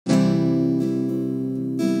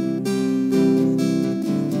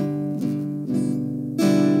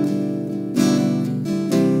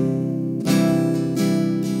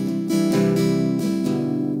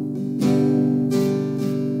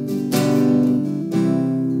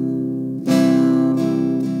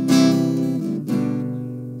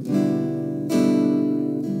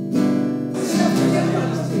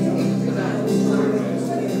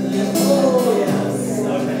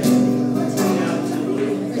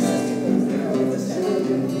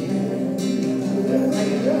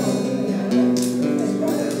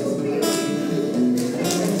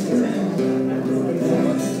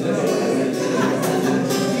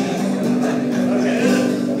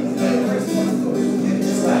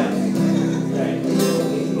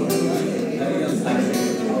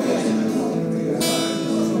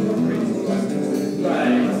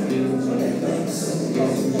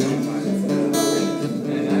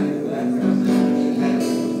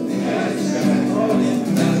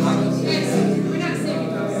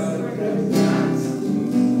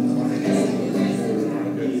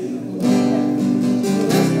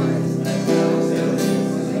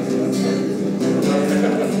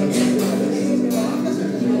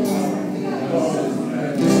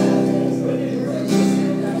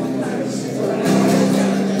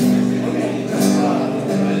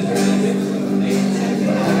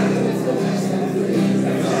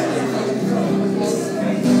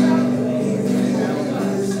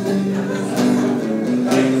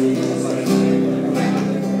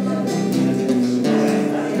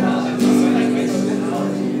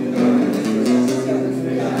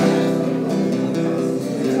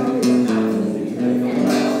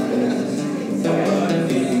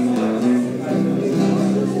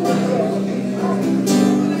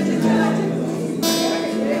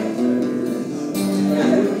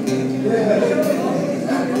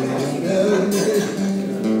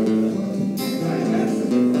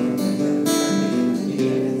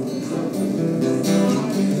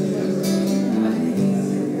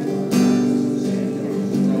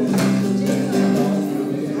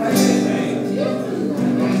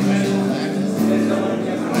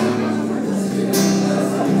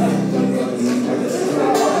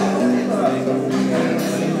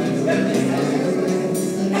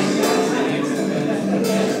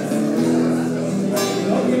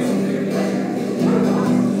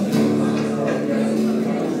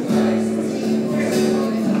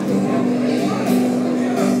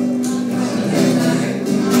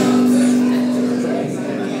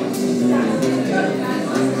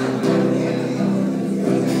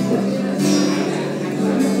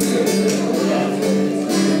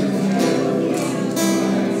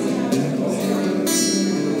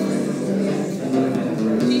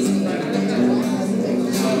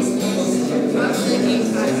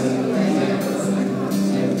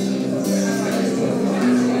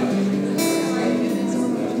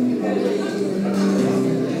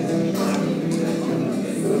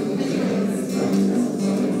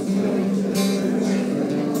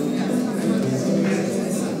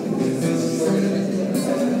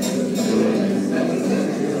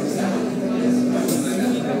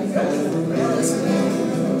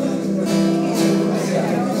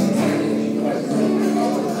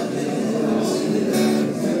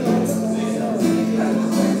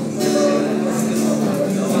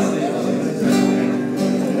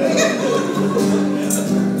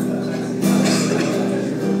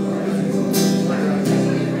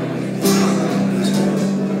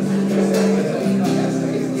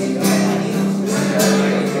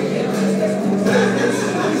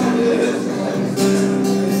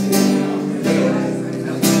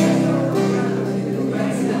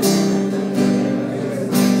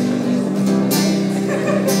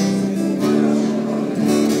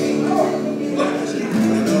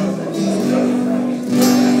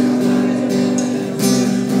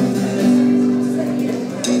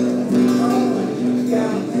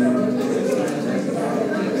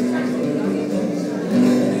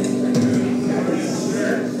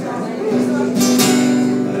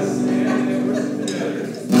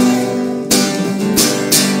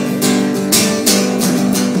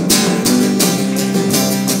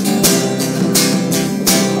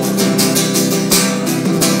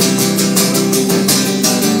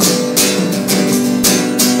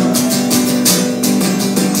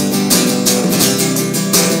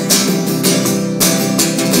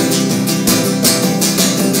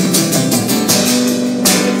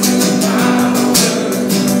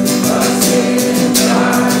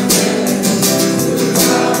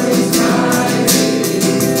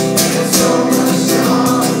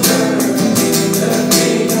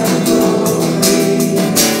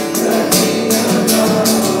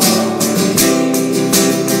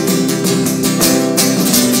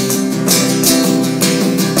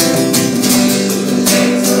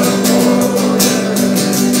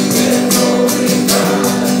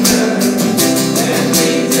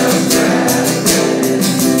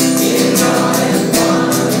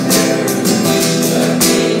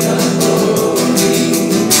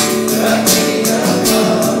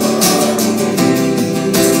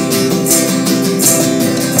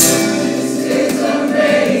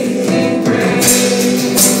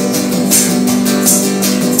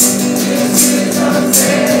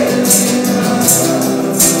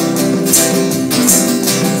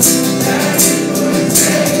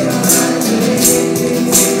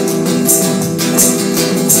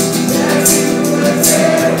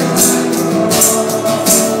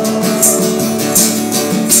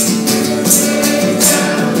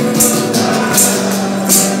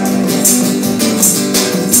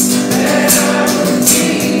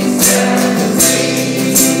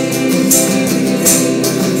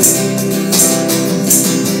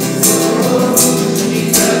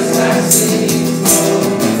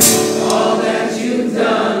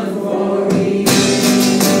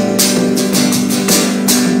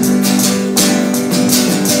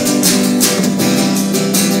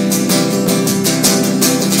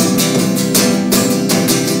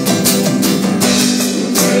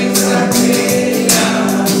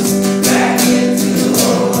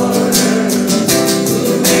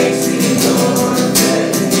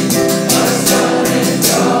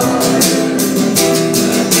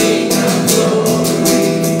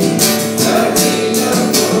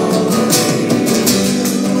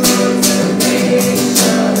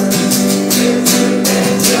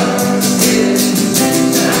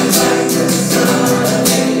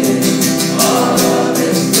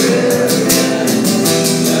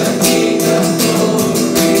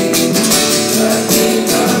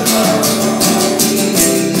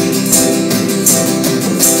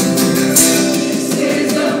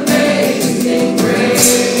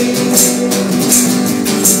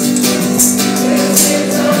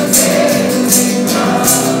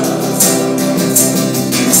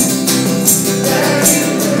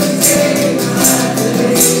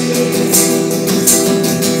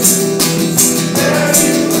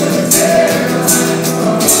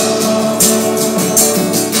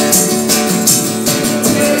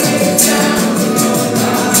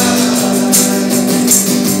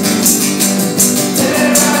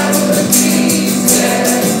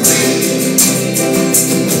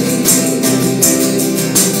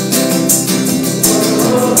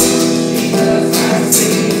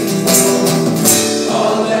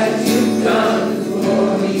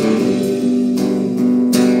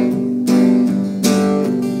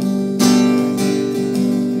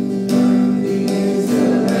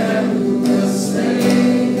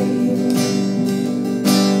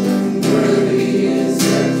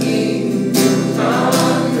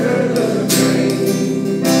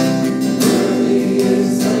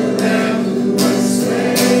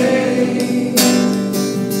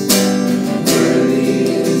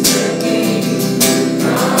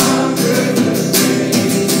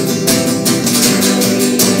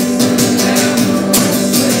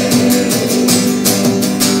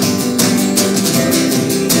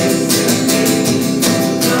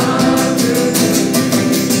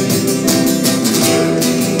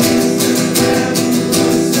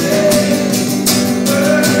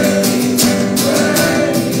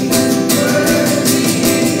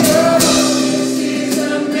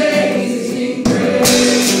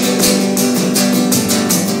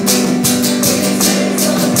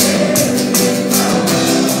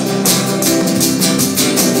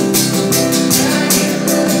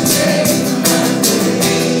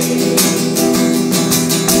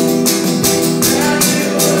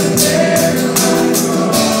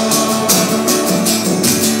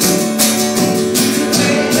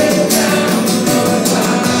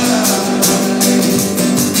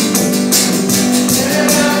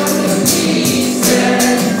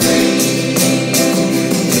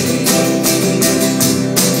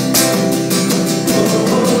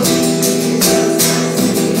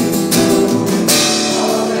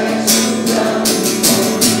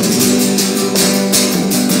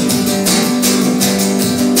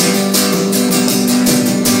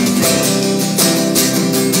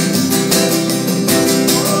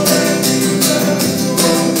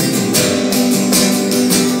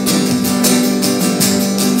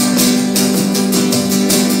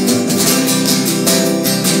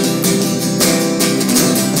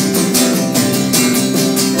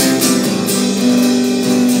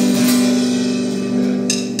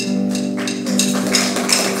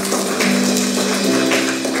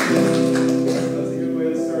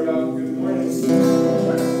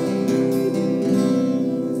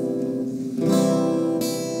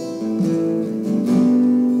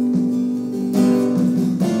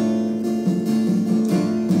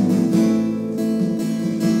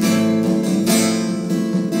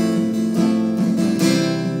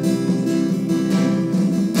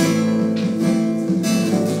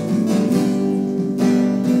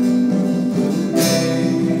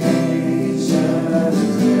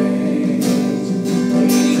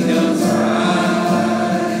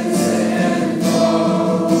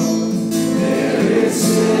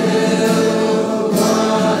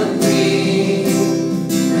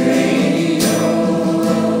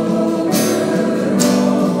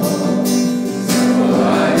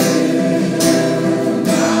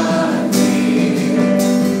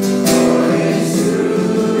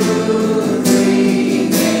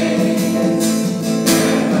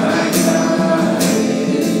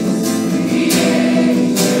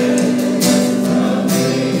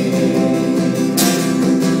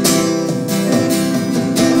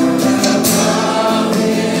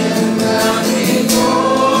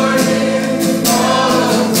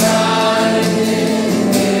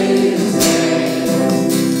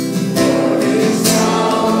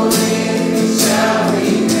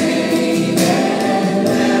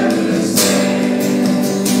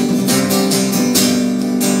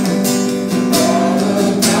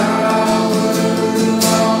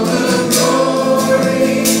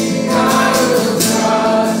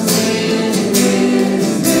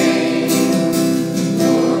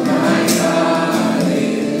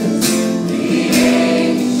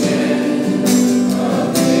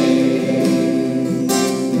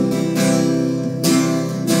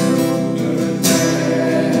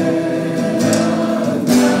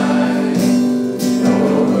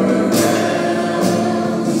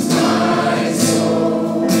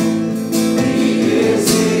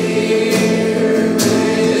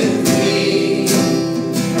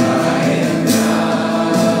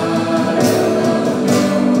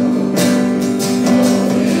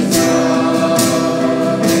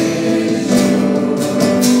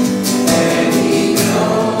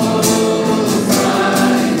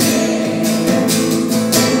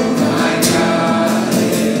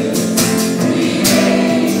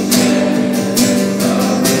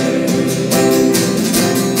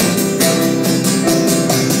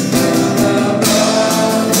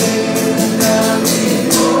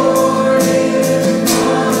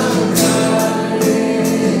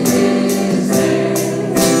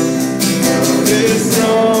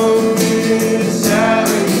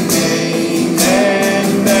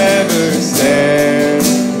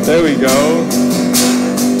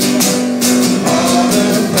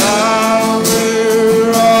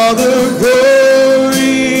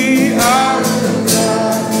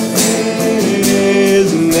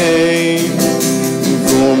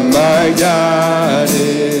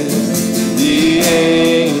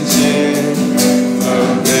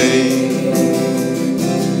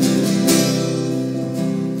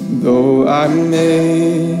Though I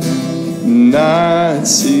may not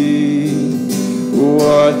see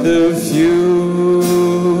what the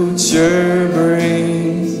future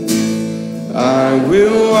brings, I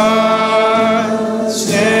will watch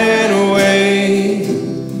and wait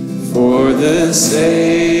for the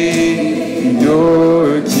Savior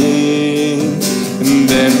King, and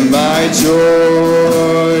then my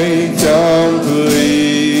joy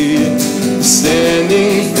complete,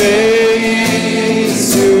 standing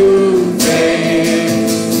face to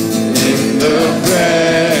face in the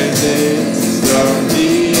presence of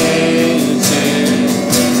the Ancient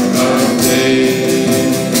of Days.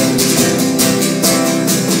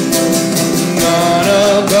 None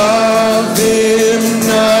above him,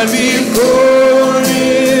 none before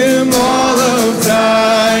him, all of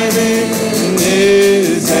time in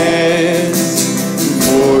his hands.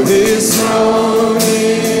 For his throne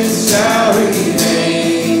is shall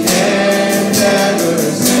remain and ever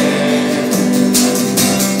stand.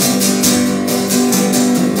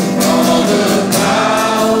 All the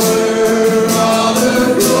power, all the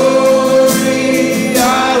glory, I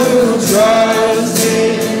will trust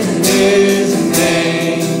in his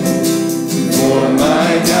name. For my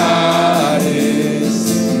God is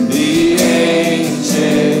the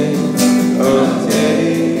Ancient of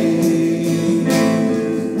Days.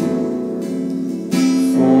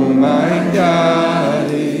 For my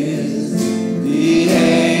God is the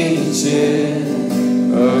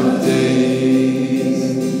Ancient of Days.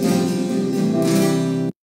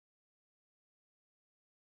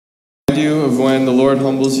 You of when the Lord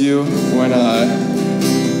humbles you, when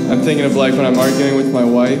I'm thinking of like when I'm arguing with my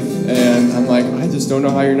wife and I'm like, I just don't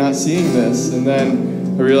know how you're not seeing this, and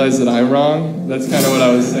then I realize that I'm wrong. That's kind of what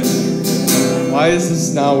I was saying. Why is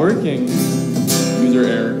this not working? User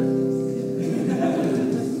error.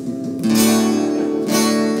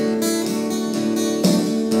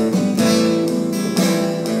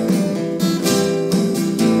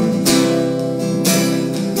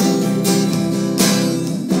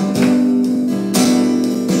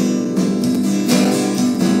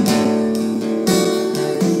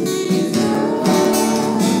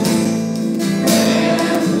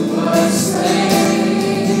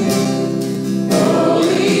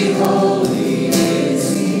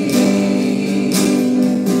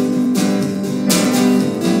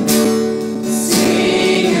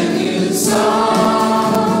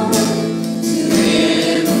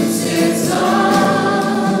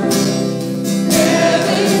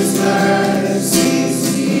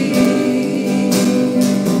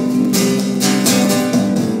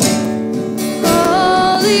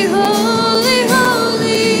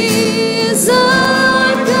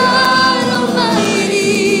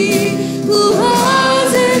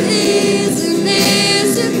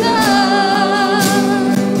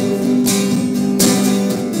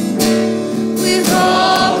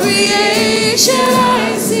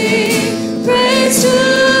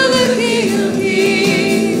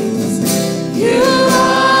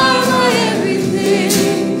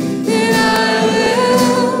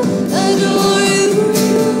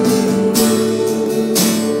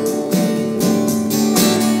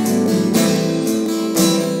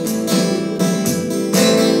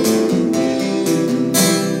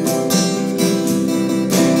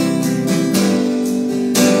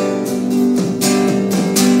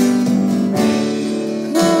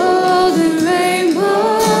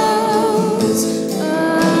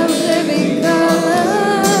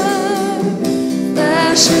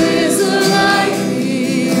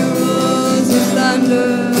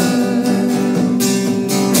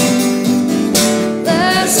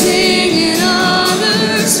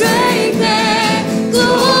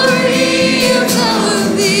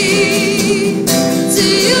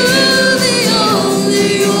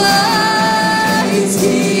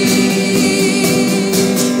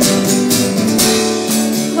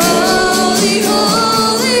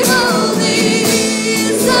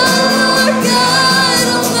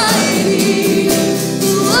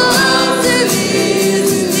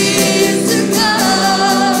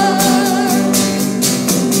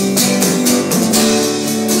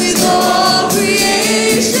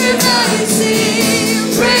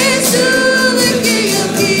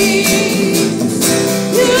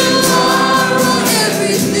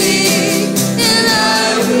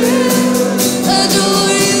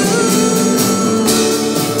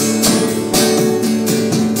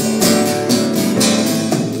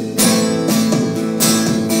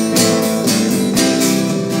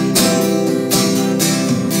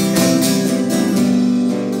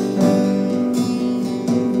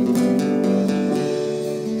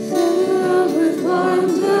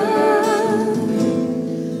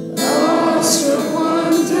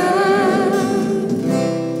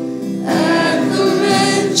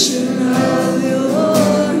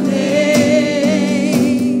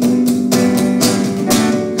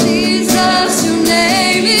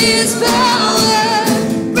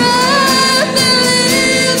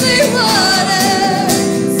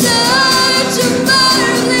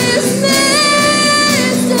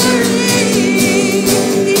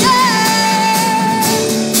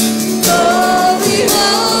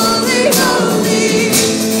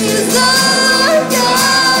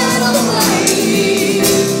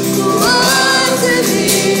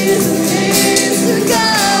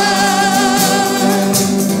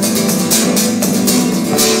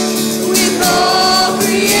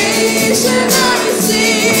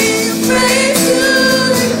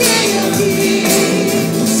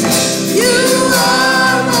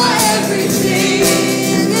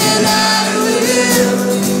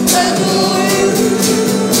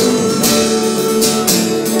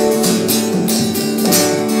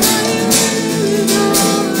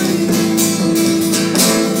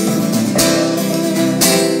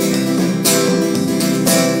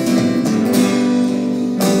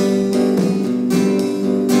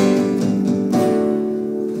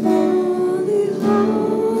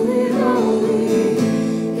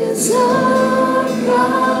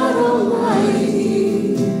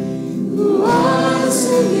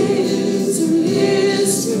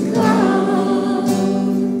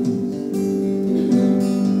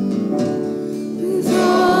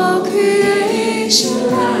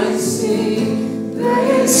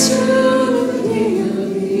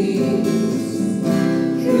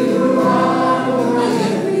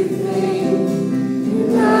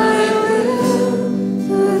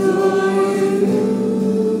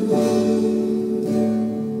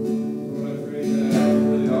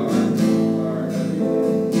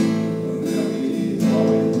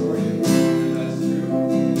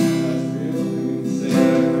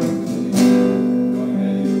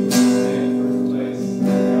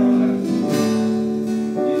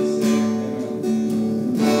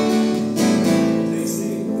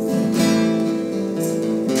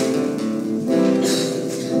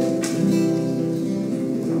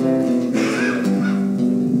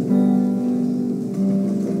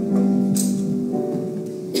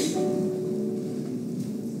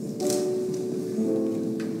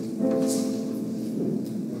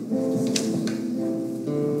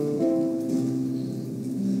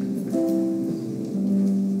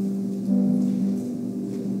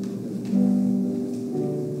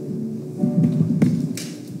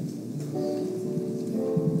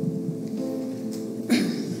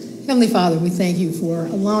 Heavenly Father, we thank you for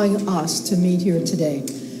allowing us to meet here today,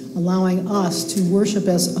 allowing us to worship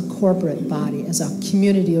as a corporate body, as a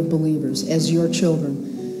community of believers, as your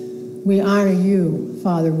children. We honor you,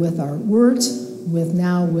 Father, with our words, with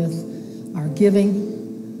our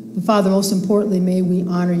giving. But Father, most importantly, may we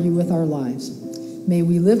honor you with our lives. May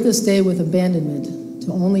we live this day with abandonment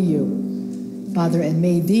to only you, Father, and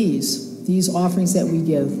may these offerings that we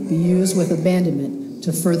give be used with abandonment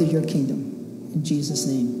to further your kingdom. In Jesus'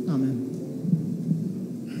 name, amen.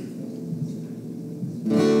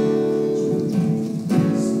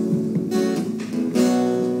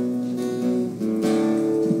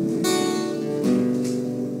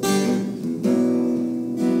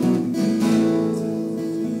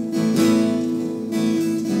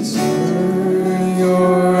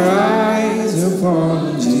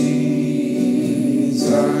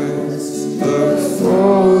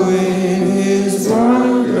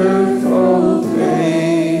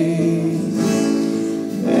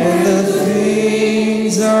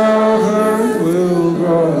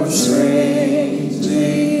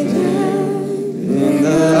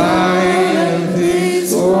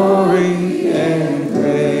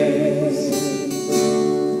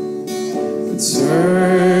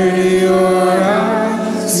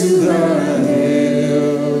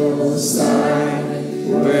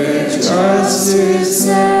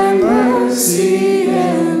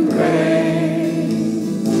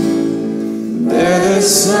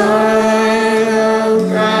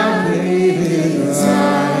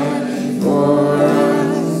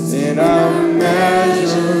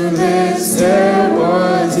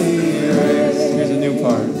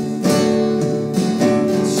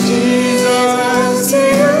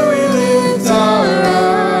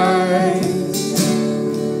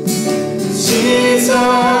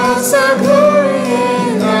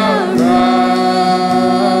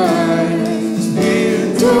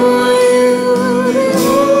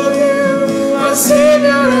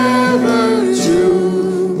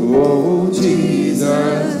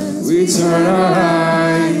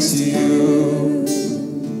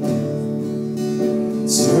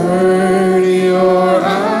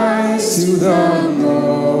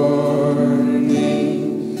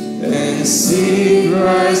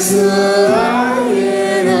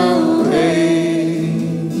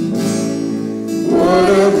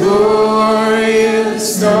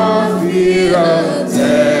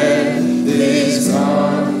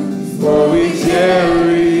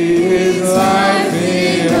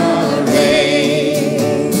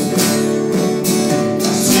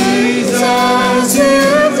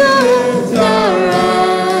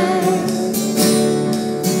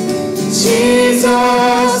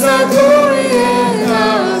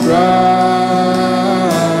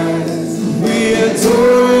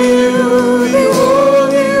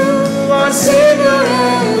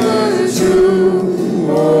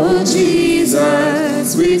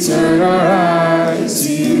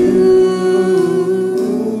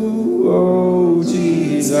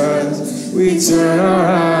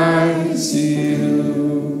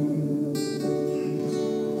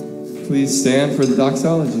 Please stand for the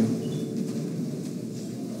doxology.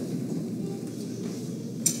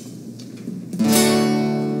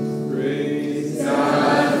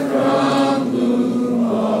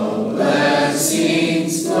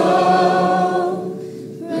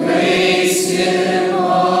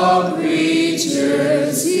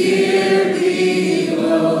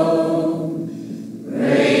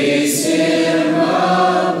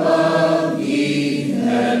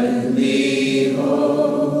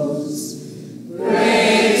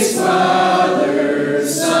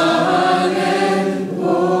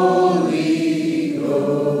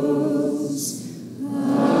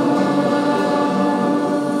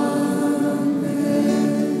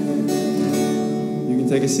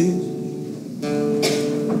 Take a seat.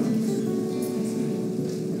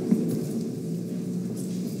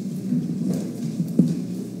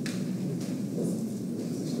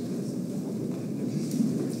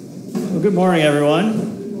 Well, good morning, everyone.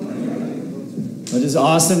 It is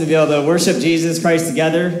awesome to be able to worship Jesus Christ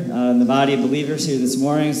together in the body of believers here this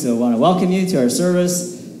morning. So I want to welcome you to our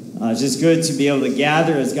service. It's just good to be able to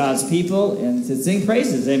gather as God's people and to sing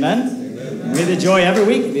praises. Amen. We have the joy every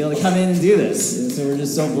week to be able to come in and do this. And so we're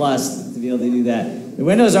just so blessed to be able to do that. The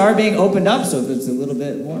windows are being opened up, so if it's a little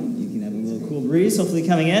bit warm, you can have a little cool breeze hopefully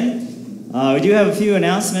coming in. We do have a few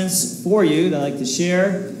announcements for you that I'd like to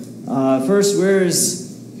share. First,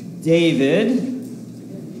 where's David?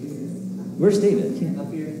 Where's David?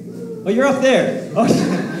 Up here. Oh, you're up there.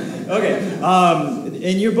 Okay.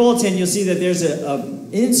 In your bulletin, you'll see that there's an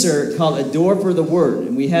insert called A Door for the Word.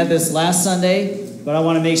 And we had this last Sunday. But I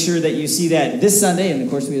want to make sure that you see that this Sunday, and of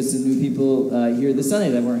course we have some new people here this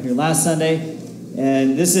Sunday that weren't here last Sunday.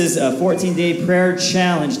 And this is a 14-day prayer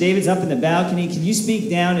challenge. David's up in the balcony. Can you speak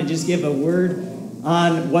down and just give a word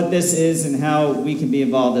on what this is and how we can be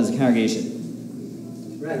involved as a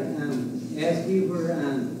congregation? Right. As we were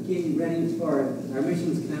getting ready for our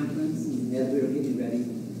missions conference, and as we were getting ready,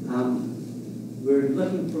 we're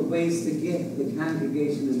looking for ways to get the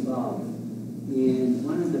congregation involved. And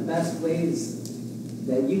one of the best ways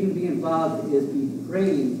that you can be involved is be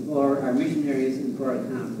praying for our missionaries and for our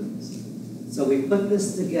conference. So we put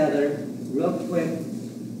this together real quick.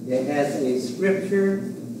 It has a scripture,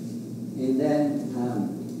 and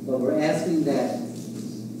then but we're asking that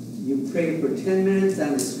you pray for 10 minutes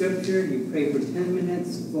on the scripture, you pray for 10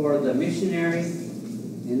 minutes for the missionary,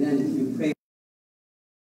 and then you pray.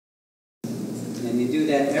 And you do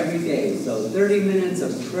that every day. So 30 minutes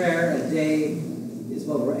of prayer a day is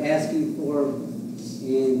what we're asking for.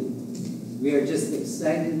 And we are just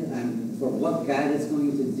excited for what God is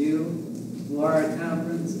going to do for our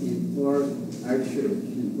conference and for our church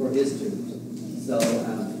and for His church. So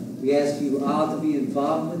we ask you all to be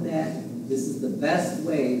involved with that. This is the best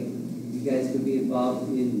way you guys can be involved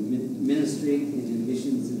in ministry and in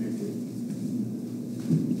missions in our church.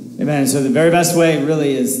 Amen. So the very best way,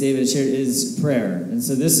 really, as David shared, is prayer. And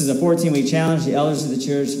so this is a 14-week challenge. The elders of the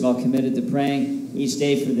church have all committed to praying each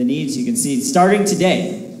day for the needs. You can see starting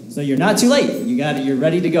today. So you're not too late. You're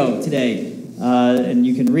ready to go today. And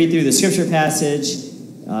you can read through the scripture passage.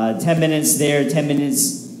 10 minutes there, 10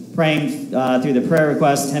 minutes praying through the prayer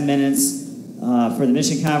request, 10 minutes for the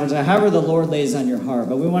mission conference, however the Lord lays on your heart.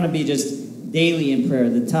 But we want to be just daily in prayer.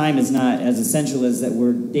 The time is not as essential as that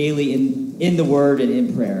we're daily in the Word and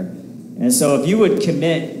in prayer. And so if you would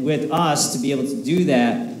commit with us to be able to do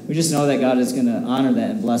that, we just know that God is going to honor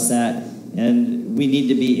that and bless that. And we need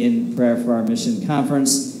to be in prayer for our mission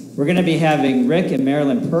conference. We're going to be having Rick and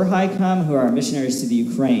Marilyn Perhai come, who are our missionaries to the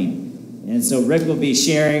Ukraine. And so Rick will be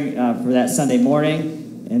sharing for that Sunday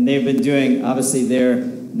morning. And they've been doing, obviously they're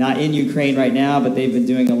not in Ukraine right now, but they've been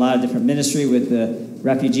doing a lot of different ministry with the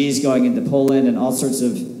refugees going into Poland and all sorts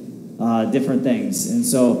of different things. And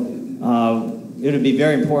so it would be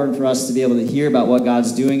very important for us to be able to hear about what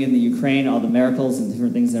God's doing in the Ukraine, all the miracles and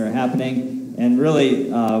different things that are happening, and really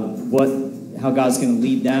how God's going to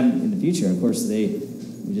lead them in the future. Of course,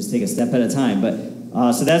 we just take a step at a time.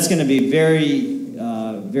 But so that's going to be very,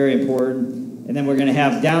 very important. And then we're going to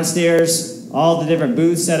have downstairs all the different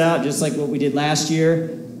booths set out, just like what we did last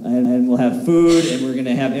year. And we'll have food, and we're going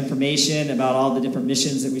to have information about all the different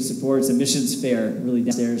missions that we support. It's a missions fair, really,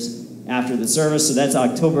 downstairs after the service. So that's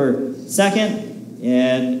October 2nd,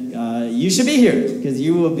 and you should be here because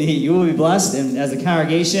you will be blessed. And as a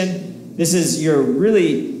congregation, this is your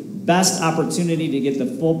really best opportunity to get the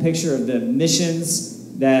full picture of the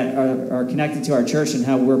missions that are connected to our church and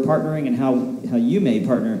how we're partnering and how you may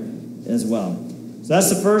partner as well. So that's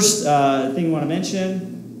the first thing we want to mention.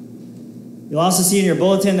 You'll also see in your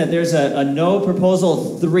bulletin that there's a no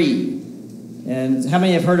proposal 3. And how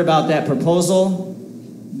many have heard about that proposal?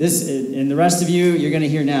 This, and the rest of you, you're going to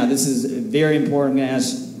hear now. This is very important. I'm going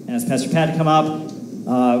to ask Pastor Pat to come up.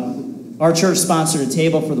 Our church sponsored a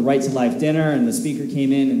table for the Right to Life dinner, and the speaker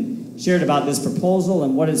came in and shared about this proposal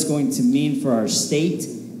and what it's going to mean for our state.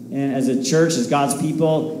 And as a church, as God's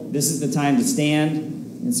people, this is the time to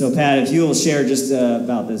stand. And so, Pat, if you will share just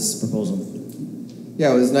about this proposal.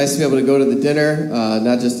 Yeah, it was nice to be able to go to the dinner,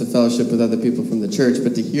 not just to fellowship with other people from the church,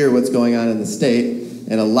 but to hear what's going on in the state.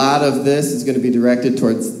 And a lot of this is going to be directed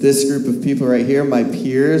towards this group of people right here, my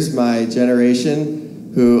peers, my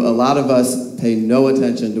generation, who a lot of us pay no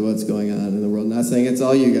attention to what's going on in the world. Not saying it's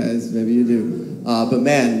all you guys, maybe you do. But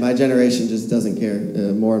man, my generation just doesn't care,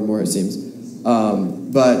 more and more it seems.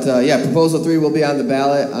 Yeah, Proposal 3 will be on the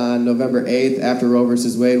ballot on November 8th after Roe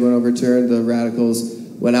versus Wade went overturned. The radicals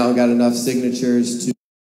went out and got enough signatures to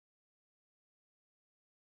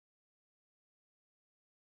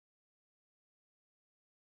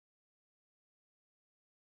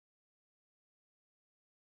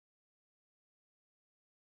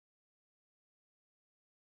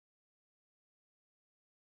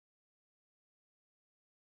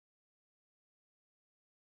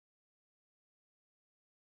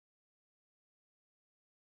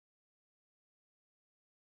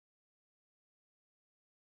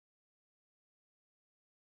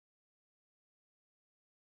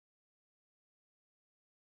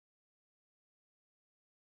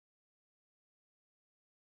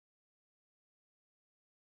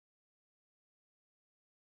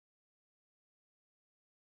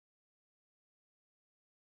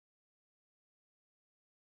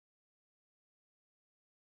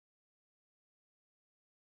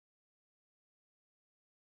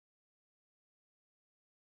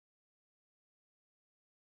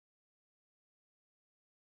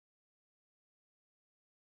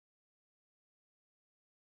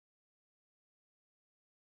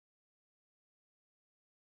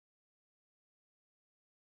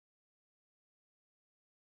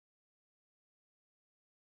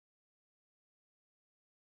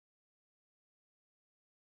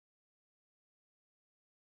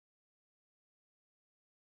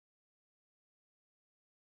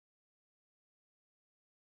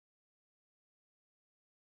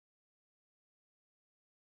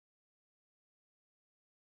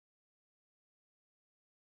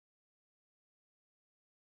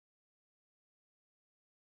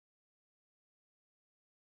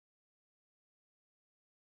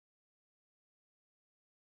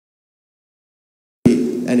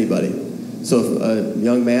anybody. So if a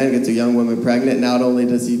young man gets a young woman pregnant, not only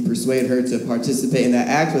does he persuade her to participate in that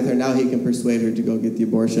act with her, now he can persuade her to go get the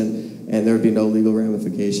abortion, and there would be no legal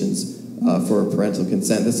ramifications for parental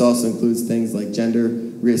consent. This also includes things like gender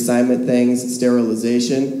reassignment things,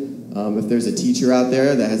 sterilization. If there's a teacher out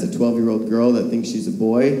there that has a 12-year-old girl that thinks she's a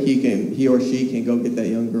boy, he or she can go get that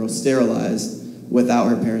young girl sterilized without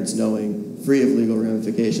her parents knowing, free of legal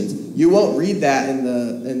ramifications. You won't read that in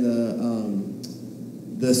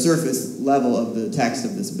the surface level of the text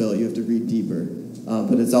of this bill. You have to read deeper,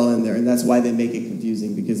 but it's all in there, and that's why they make it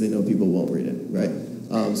confusing, because they know people won't read it, right?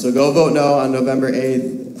 So go vote no on November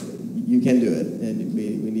 8th. You can do it, and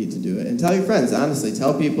we need to do it. And tell your friends, honestly.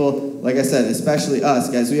 Tell people, like I said, especially us,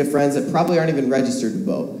 guys. We have friends that probably aren't even registered to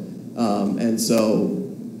vote. And so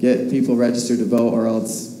get people registered to vote, or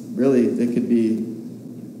else really it could be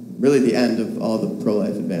really the end of all the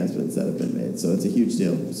pro-life advancements that have been made. So it's a huge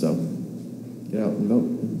deal. So get out and vote.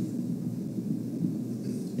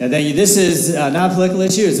 Yeah, thank you. This is not a political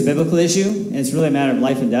issue. It's a biblical issue, and it's really a matter of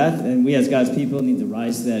life and death. And we as God's people need to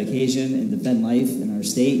rise to that occasion and defend life in our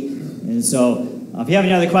state. And so if you have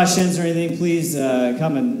any other questions or anything, please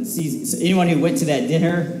come and see anyone who went to that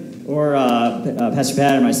dinner, or Pastor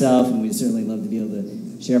Pat or myself, and we'd certainly love to be able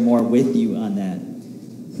to share more with you on that.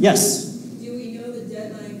 Yes? Do we know the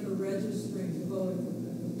deadline for registering to vote? If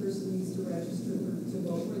the person needs to register to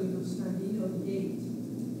vote for the first time, do you know the date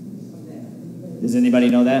of that? Does anybody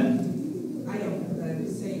know that? I don't, but I'm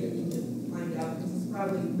just saying that you need to find out, because it's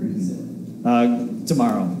probably pretty soon.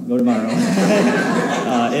 Tomorrow. Go tomorrow.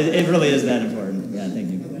 It really is that important. Yeah, thank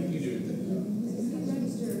you.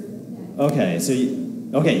 Okay, so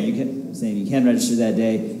you can register that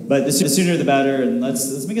day, but the sooner the better, and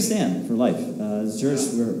let's make a stand for life. As a church,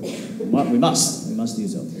 we must do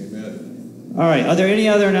so. Amen. All right, are there any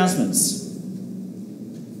other announcements?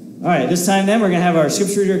 All right, this time then we're going to have our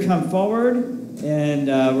scripture reader come forward, and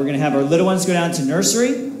we're going to have our little ones go down to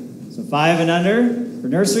nursery, so 5 and under for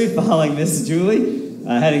nursery, following Miss Julie,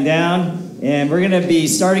 heading down. And we're going to be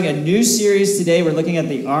starting a new series today. We're looking at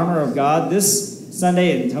the armor of God this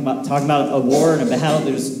Sunday, and talking about a war and a battle.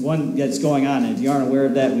 There's one that's going on, and if you aren't aware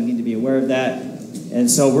of that, we need to be aware of that. And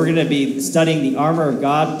so we're going to be studying the armor of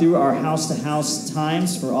God through our house-to-house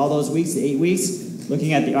times for all those weeks, the 8 weeks,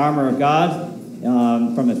 looking at the armor of God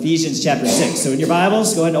from Ephesians chapter 6. So in your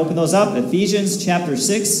Bibles, go ahead and open those up. Ephesians chapter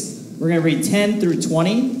 6. We're going to read 10 through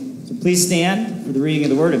 20. So please stand for the reading of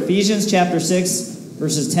the word. Ephesians chapter 6,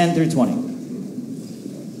 verses 10 through 20.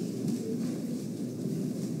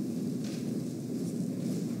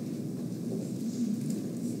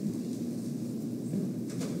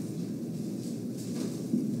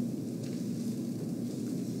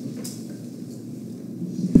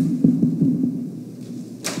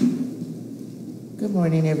 Good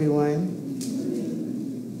morning, everyone.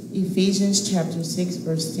 Ephesians chapter 6,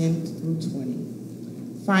 verse 10 through 20.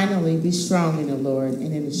 Finally, be strong in the Lord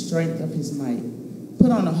and in the strength of his might.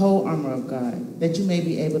 Put on the whole armor of God, that you may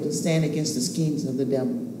be able to stand against the schemes of the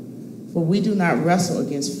devil. For we do not wrestle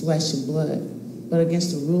against flesh and blood, but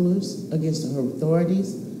against the rulers, against the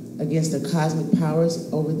authorities, against the cosmic powers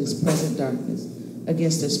over this present darkness,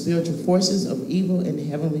 against the spiritual forces of evil in the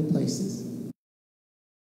heavenly places.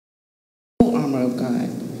 Of God,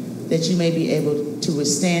 that you may be able to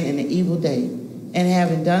withstand in the evil day, and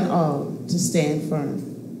having done all, to stand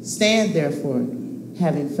firm. Stand therefore,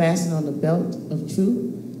 having fastened on the belt of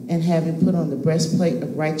truth, and having put on the breastplate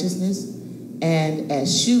of righteousness, and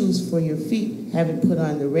as shoes for your feet, having put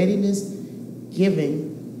on the readiness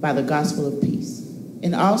given by the gospel of peace.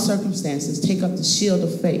 In all circumstances, take up the shield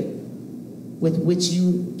of faith, with which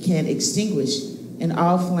you can extinguish in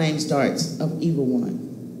all flames darts of evil one.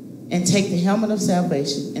 And take the helmet of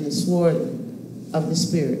salvation and the sword of the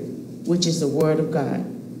Spirit, which is the word of God,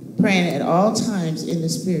 praying at all times in the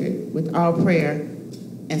Spirit with all prayer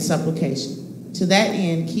and supplication. To that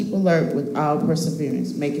end, keep alert with all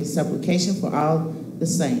perseverance, making supplication for all the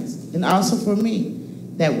saints, and also for me,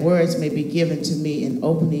 that words may be given to me in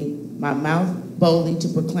opening my mouth boldly to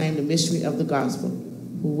proclaim the mystery of the gospel,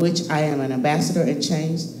 for which I am an ambassador in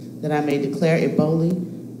chains, that I may declare it boldly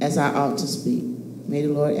as I ought to speak. May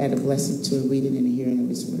the Lord add a blessing to the reading and the hearing of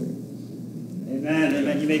his word. Amen.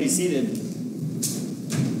 Amen. You may be seated.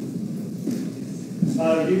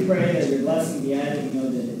 Father, we do pray that your blessing be added. We know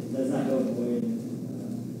that it does not go void.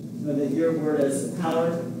 Know that your word has the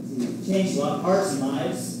power to change hearts and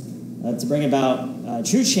lives, to bring about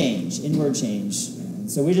true change, inward change. And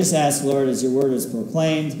so we just ask, Lord, as your word is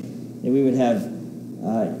proclaimed, that we would have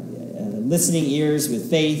listening ears with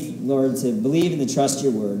faith, Lord, to believe and to trust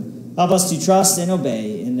your word. Help us to trust and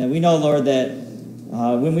obey. And we know, Lord, that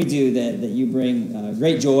when we do that you bring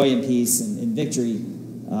great joy and peace and victory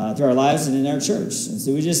through our lives and in our church. And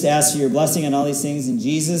so we just ask for your blessing on all these things in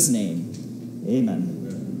Jesus' name. Amen.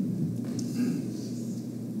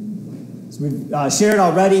 So we've shared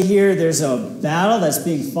already here, there's a battle that's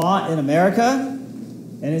being fought in America,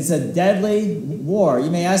 and it's a deadly war. You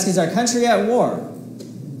may ask, is our country at war?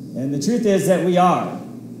 And the truth is that we are.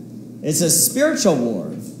 It's a spiritual war.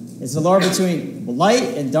 It's a war between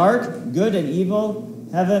light and dark, good and evil,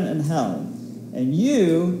 heaven and hell. And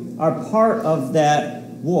you are part of that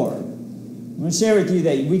war. I'm going to share with you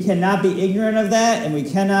that we cannot be ignorant of that, and we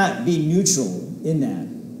cannot be neutral in that.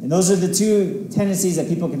 And those are the two tendencies that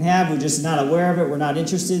people can have. We're just not aware of it. We're not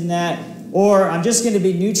interested in that. Or I'm just going to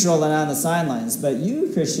be neutral and on the sidelines. But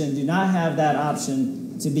you, Christian, do not have that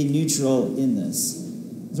option to be neutral in this.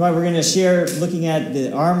 That's why we're going to share looking at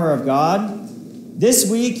the armor of God. This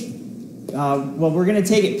week, we're going to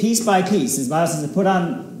take it piece by piece. As the Bible says, to put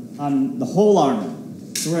on the whole armor.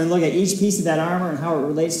 So we're going to look at each piece of that armor and how it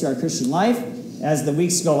relates to our Christian life as the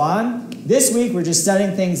weeks go on. This week, we're just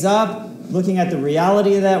setting things up, looking at the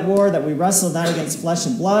reality of that war, that we wrestle not against flesh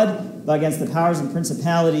and blood, but against the powers and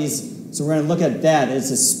principalities. So we're going to look at that.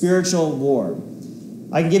 It's a spiritual war.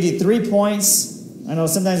 I can give you 3 points. I know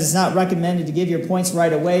sometimes it's not recommended to give your points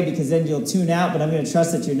right away because then you'll tune out, but I'm going to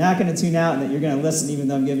trust that you're not going to tune out and that you're going to listen even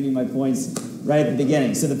though I'm giving you my points right at the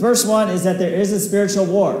beginning. So the first one is that there is a spiritual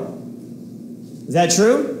war. Is that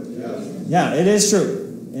true? Yes. Yeah, it is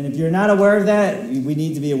true. And if you're not aware of that, we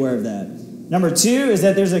need to be aware of that. Number 2 is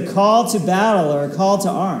that there's a call to battle or a call to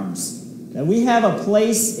arms. That we have a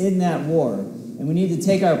place in that war, and we need to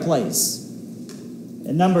take our place.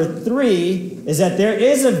 And number 3 is that there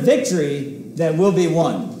is a victory that will be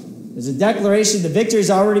won. There's a declaration the victory's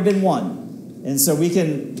already been won. And so we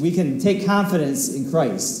can take confidence in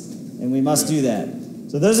Christ, and we must do that.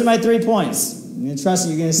 So those are my 3 points. I'm going to trust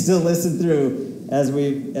you're going to still listen through as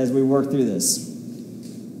we work through this.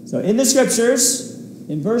 So in the scriptures,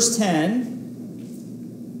 in verse 10,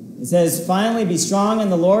 it says, finally be strong in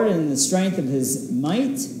the Lord and in the strength of his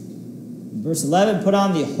might. In verse 11, put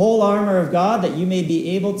on the whole armor of God that you may be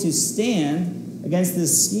able to stand against the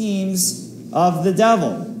schemes of the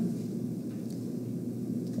devil.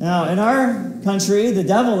 Now, in our country, the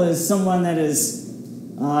devil is someone that is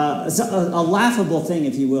a laughable thing,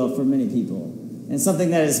 if you will, for many people. And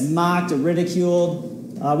something that is mocked or ridiculed.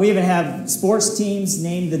 We even have sports teams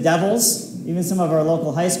named the Devils. Even some of our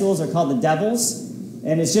local high schools are called the Devils.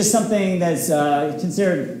 And it's just something that's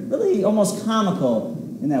considered really almost comical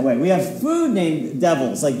in that way. We have food named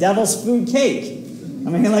Devils, like Devil's food cake. I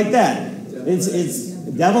mean, like that. It's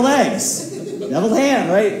deviled eggs, deviled ham,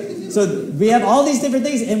 right? So we have all these different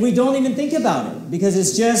things, and we don't even think about it because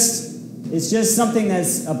it's just something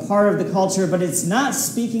that's a part of the culture, but it's not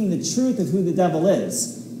speaking the truth of who the devil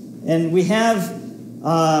is. And we have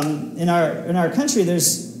in our country,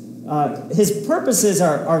 there's his purposes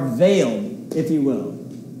are veiled, if you will.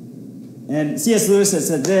 And C.S. Lewis has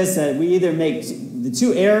said this, that we either make the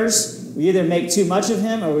 2 errors, we either make too much of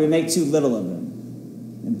him or we make too little of him.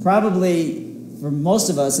 And probably for most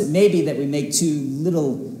of us, it may be that we make too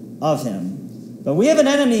little of him. But we have an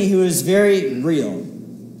enemy who is very real,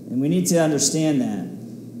 and we need to understand that.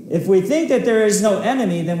 If we think that there is no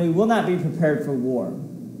enemy, then we will not be prepared for war.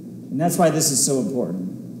 And that's why this is so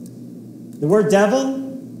important. The word devil,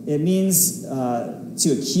 it means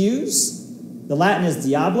to accuse. The Latin is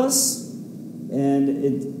diabolus,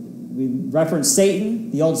 and we reference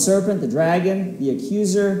Satan, the old serpent, the dragon, the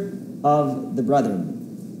accuser of the brethren.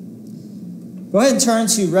 Go ahead and turn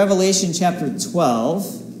to Revelation chapter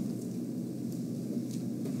 12.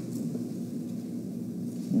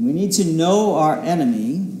 And we need to know our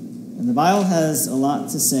enemy, and the Bible has a lot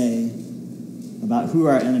to say about who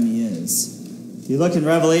our enemy is. If you look in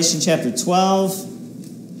Revelation chapter 12,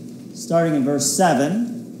 starting in verse 7,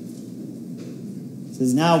 it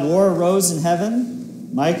says, now war arose in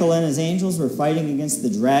heaven. Michael and his angels were fighting against the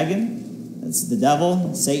dragon. That's the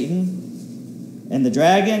devil, Satan. And the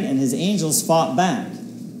dragon and his angels fought back.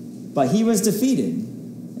 But he was defeated,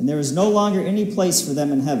 and there was no longer any place for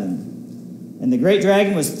them in heaven. And the great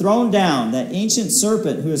dragon was thrown down, that ancient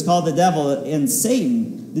serpent who is called the devil, and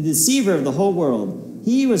Satan, the deceiver of the whole world.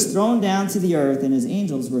 He was thrown down to the earth, and his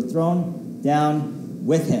angels were thrown down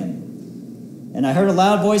with him. And I heard a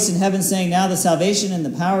loud voice in heaven saying, now the salvation and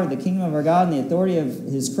the power of the kingdom of our God and the authority of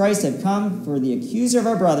his Christ have come, for the accuser of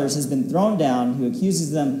our brothers has been thrown down, who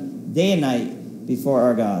accuses them day and night before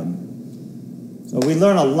our God. So we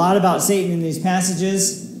learn a lot about Satan in these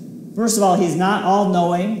passages. First of all, he's not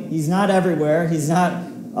all-knowing. He's not everywhere. He's not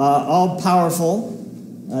all-powerful.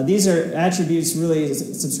 These are attributes really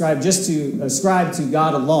ascribed to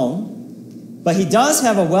God alone. But he does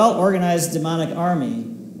have a well-organized demonic army,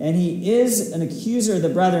 and he is an accuser of the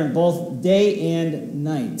brethren both day and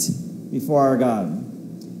night before our God.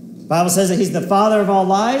 The Bible says that he's the father of all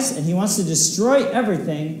lies, and he wants to destroy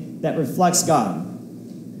everything that reflects God.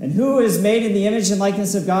 And who is made in the image and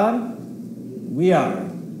likeness of God? We are.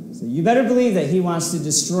 So you better believe that he wants to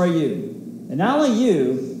destroy you. And not only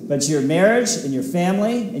you, but your marriage and your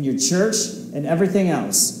family and your church and everything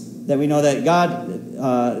else that we know that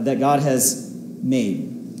God has made.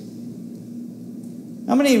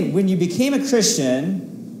 How many, when you became a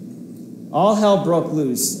Christian, all hell broke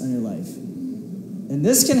loose on your life? And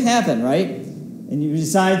this can happen, right? And you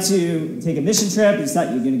decide to take a mission trip, you decide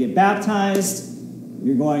you're going to get baptized,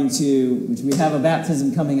 you're going to, which we have a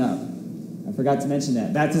baptism coming up. I forgot to mention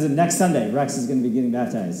that. Baptism next Sunday. Rex is going to be getting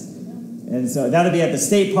baptized. And so that'll be at the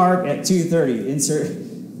state park at 2:30. Insert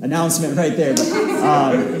announcement right there.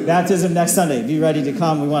 But baptism next Sunday. Be ready to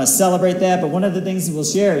come. We want to celebrate that. But one of the things that we'll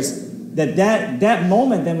share is that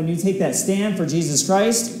moment then when you take that stand for Jesus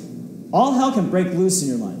Christ, all hell can break loose in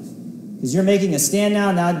your life. Because you're making a stand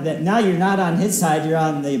now you're not on his side, you're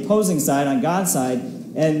on the opposing side, on God's side,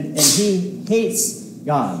 and he hates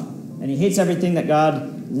God. And he hates everything that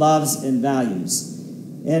God loves and values.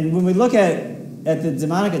 And when we look at the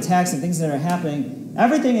demonic attacks and things that are happening,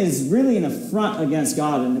 everything is really an affront against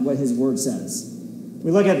God and what his word says.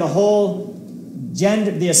 We look at the whole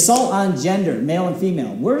gender, the assault on gender, male and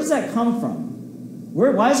female. Where does that come from?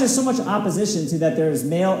 Why is there so much opposition to that there is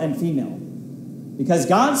male and female? Because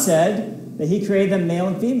God said that he created them male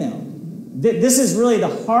and female. This is really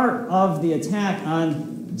the heart of the attack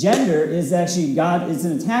on gender, is actually it's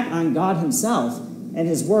an attack on God himself and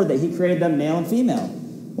his word that he created them male and female.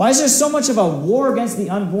 Why is there so much of a war against the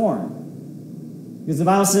unborn? Because the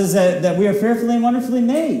Bible says that we are fearfully and wonderfully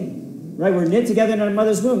made. Right? We're knit together in our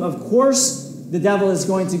mother's womb. Of course, the devil is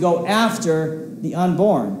going to go after the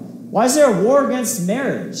unborn. Why is there a war against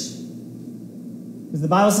marriage? Because the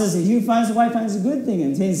Bible says that he who finds a wife finds a good thing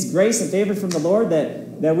and obtains grace and favor from the Lord,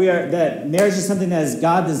 that marriage is something that is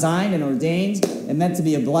God designed and ordained and meant to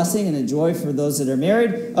be a blessing and a joy for those that are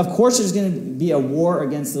married. Of course, there's going to be a war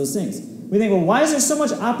against those things. We think, well, why is there so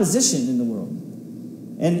much opposition in the world?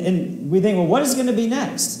 And we think, well, what is going to be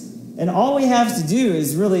next? And all we have to do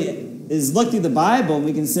is look through the Bible, and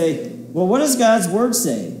we can say, well, what does God's word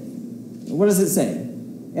say? What does it say?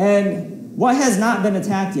 And what has not been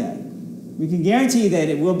attacked yet? We can guarantee that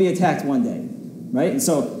it will be attacked one day, right? And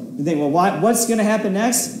so we think, well, what's going to happen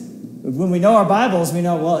next? When we know our Bibles, we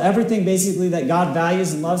know, well, everything basically that God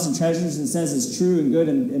values and loves and treasures and says is true and good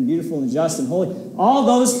and beautiful and just and holy, all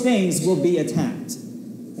those things will be attacked.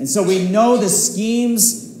 And so we know the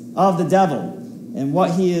schemes of the devil and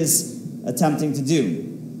what he is attempting to do.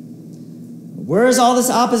 Where is all this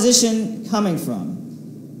opposition coming from?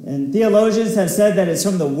 And theologians have said that it's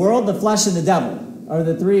from the world, the flesh, and the devil, are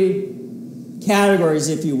the three categories,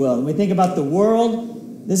 if you will. When we think about the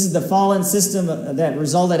world, this is the fallen system that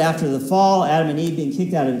resulted after the fall, Adam and Eve being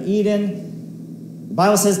kicked out of Eden. The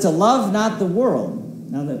Bible says to love not the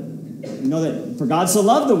world. Now, you know that for God so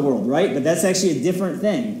loved the world, right? But that's actually a different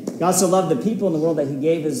thing. God so loved the people in the world that he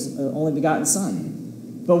gave his only begotten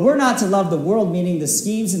Son. But we're not to love the world, meaning the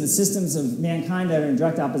schemes and the systems of mankind that are in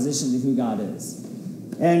direct opposition to who God is.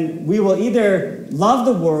 And we will either love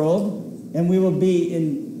the world and we will be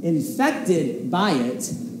infected by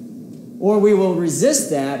it, or we will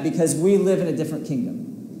resist that because we live in a different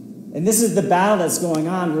kingdom. And this is the battle that's going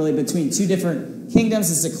on really between two different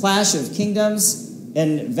kingdoms. It's a clash of kingdoms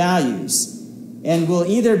and values. And we'll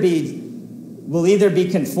either be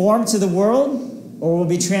conformed to the world, or we'll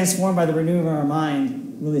be transformed by the renewing of our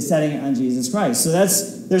mind, really setting it on Jesus Christ. So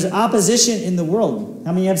there's opposition in the world.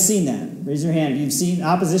 How many have seen that? Raise your hand if you've seen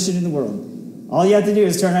opposition in the world. All you have to do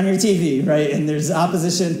is turn on your TV, right? And there's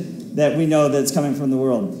opposition that we know that's coming from the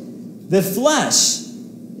world. The flesh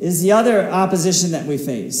is the other opposition that we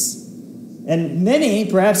face. And many,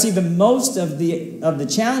 perhaps even most of the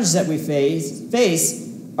challenges that we face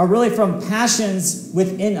are really from passions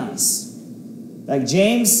within us. Like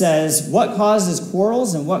James says, what causes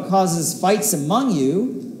quarrels and what causes fights among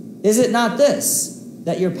you? Is it not this,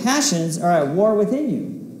 that your passions are at war within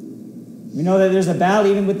you? We know that there's a battle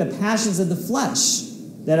even with the passions of the flesh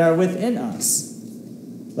that are within us.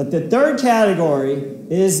 But the third category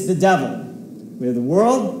is the devil. We have the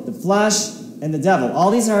world, the flesh, and the devil.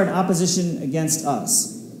 All these are in opposition against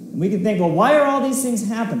us. And we can think, well, why are all these things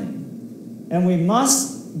happening? And we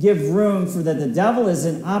must give room for that the devil is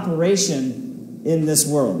in operation in this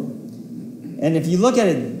world. And if you look at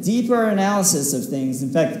a deeper analysis of things, in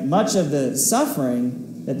fact, much of the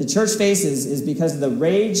suffering that the church faces is because of the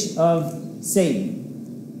rage of Satan.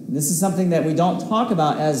 And this is something that we don't talk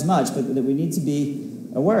about as much, but that we need to be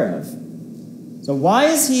aware of. So why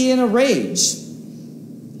is he in a rage?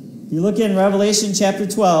 If you look in Revelation chapter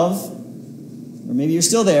 12, or maybe you're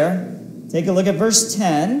still there, take a look at verse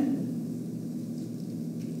 10.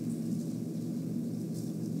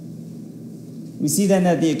 We see then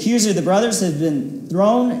that the accuser of the brothers has been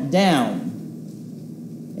thrown down.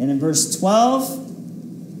 And in verse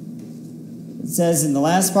 12, it says in the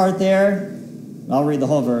last part there, I'll read the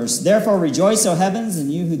whole verse. Therefore rejoice, O heavens,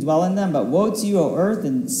 and you who dwell in them, but woe to you, O earth,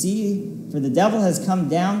 and sea, for the devil has come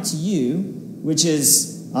down to you, which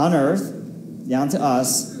is on earth, down to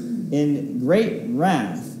us, in great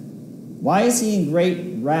wrath. Why is he in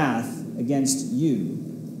great wrath against you?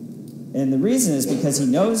 And the reason is because he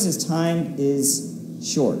knows his time is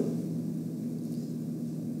short.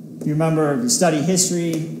 If you remember, if you study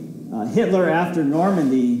history, Hitler after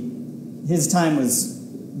Normandy, his time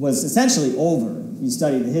was essentially over. If you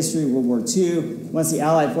study the history of World War II, once the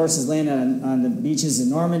Allied forces landed on the beaches in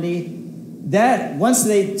Normandy, that once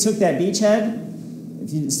they took that beachhead,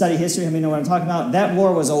 if you study history, how many know what I'm talking about? That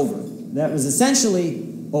war was over. That was essentially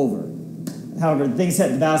over. However,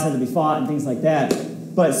 the battles had to be fought and things like that.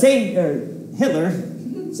 But Hitler,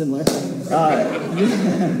 similar,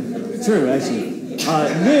 true actually,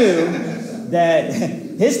 knew that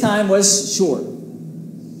his time was short.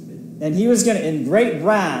 And he was going to, in great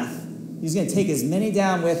wrath, he was going to take as many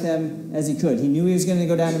down with him as he could. He knew he was going to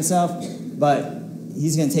go down himself, but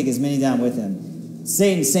he's going to take as many down with him.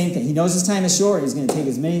 Satan, same thing. He knows his time is short. He's going to take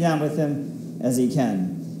as many down with him as he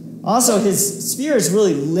can. Also, his sphere is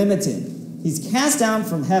really limited. He's cast down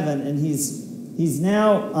from heaven, and he's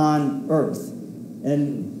now on earth,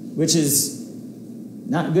 and which is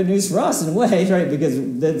not good news for us in a way, right? Because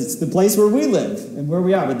it's the place where we live and where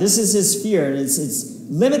we are. But this is his sphere, and it's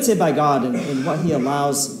limited by God in what he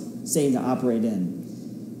allows Satan to operate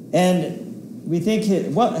in. And we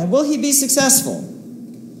think, will he be successful?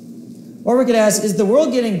 Or we could ask, is the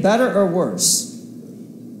world getting better or worse?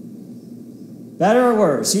 Better or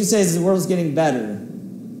worse? Who says the world's getting better?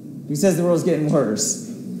 Who says the world's getting worse?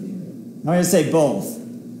 I'm going to say both.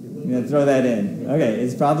 I'm going to throw that in. Okay,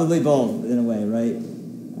 it's probably both in a way, right?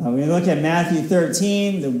 When you look at Matthew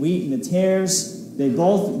 13, the wheat and the tares, they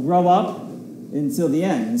both grow up until the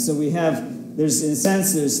end. And so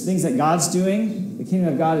there's things that God's doing. The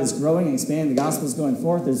kingdom of God is growing and expanding. The gospel is going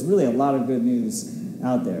forth. There's really a lot of good news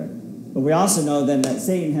out there. But we also know then that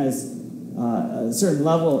Satan has a certain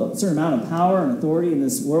amount of power and authority in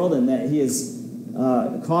this world, and that he is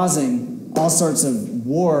causing all sorts of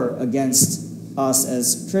war against us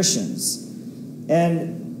as Christians.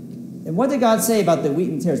 And what did God say about the wheat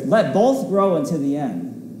and tares? Let both grow until the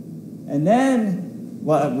end. And then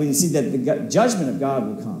we see that the judgment of God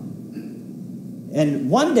will come. And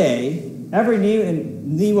one day, every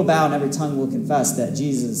knee will bow and every tongue will confess that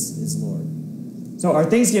Jesus is Lord. So are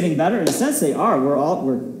things getting better? In a sense, they are.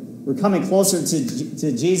 We're coming closer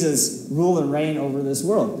to Jesus' rule and reign over this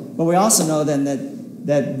world. But we also know then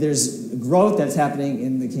that there's growth that's happening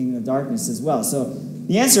in the kingdom of darkness as well. So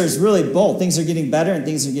the answer is really both. Things are getting better and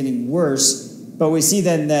things are getting worse. But we see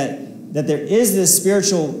then that there is this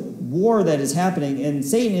spiritual war that is happening, and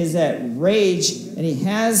Satan is at rage, and he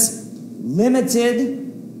has limited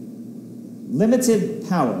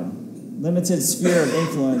power, limited sphere of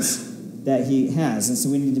influence that he has. And so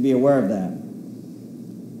we need to be aware of that.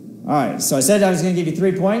 All right, so I said I was going to give you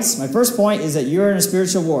 3 points. My first point is that you're in a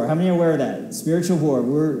spiritual war. How many are aware of that? Spiritual war.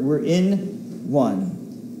 We're in one.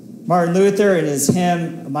 Martin Luther, in his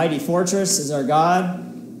hymn, "A Mighty Fortress is Our God,"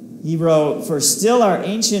 he wrote, "For still our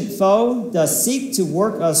ancient foe does seek to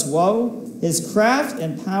work us woe. His craft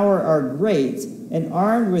and power are great, and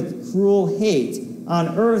armed with cruel hate,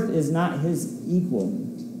 on earth is not his equal."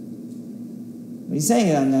 What he's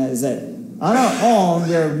saying on that is that on our own,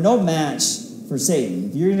 we're no match for Satan.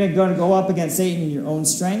 If you're going to go up against Satan in your own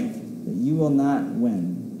strength, that you will not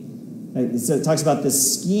win. So it talks about the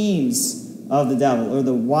schemes of the devil, or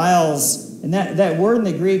the wiles, and that word in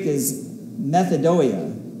the Greek is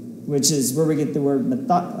methodoia, which is where we get the word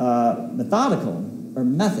methodical, or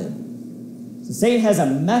method. So Satan has a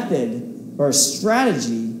method or a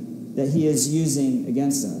strategy that he is using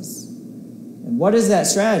against us. And what is that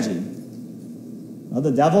strategy? Well,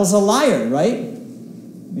 the devil's a liar, right?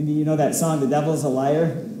 Maybe you know that song, "The Devil's a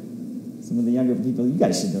Liar." Some of the younger people, you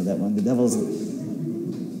guys should know that one.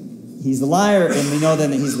 He's the liar, and we know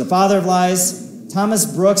then that he's the father of lies. Thomas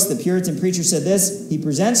Brooks, the Puritan preacher, said this: "He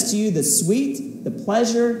presents to you the sweet, the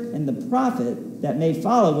pleasure, and the profit that may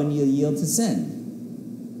follow when you yield to sin.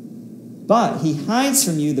 but he hides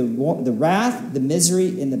from you the wrath, the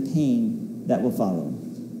misery, and the pain that will follow.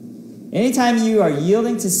 Anytime you are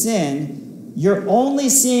yielding to sin, you're only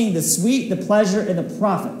seeing the sweet, the pleasure, and the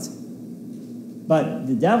profit. But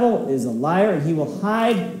the devil is a liar, and he will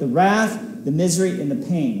hide the wrath, the misery, and the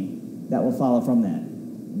pain that will follow from that.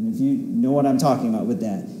 And if you know what I'm talking about with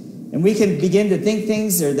that. And we can begin to think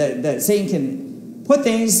things, or that Satan can put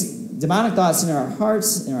things, demonic thoughts in our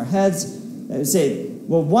hearts, in our heads, that say,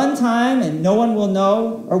 well, one time and no one will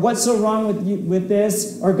know, or what's so wrong with you with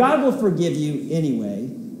this, or God will forgive you anyway.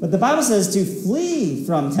 But the Bible says to flee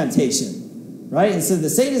from temptation, right? And so the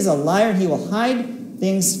Satan is a liar, and he will hide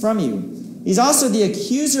things from you. He's also the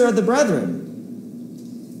accuser of the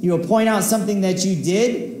brethren. He will point out something that you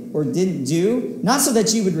did or didn't do, not so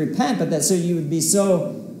that you would repent, but that so you would be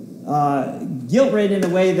so guilt-ridden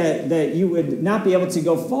in a way that you would not be able to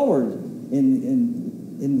go forward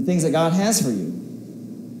in the things that God has for you.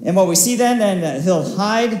 And what we see then that he'll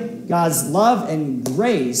hide God's love and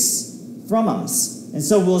grace from us. And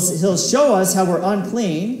so he'll show us how we're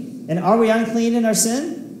unclean. And are we unclean in our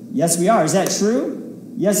sin? Yes, we are. Is that true?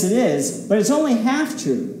 Yes, it is. But it's only half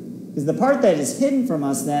true. Because the part that is hidden from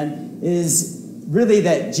us then is really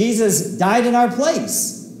that Jesus died in our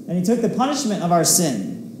place. And he took the punishment of our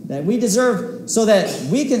sin that we deserve so that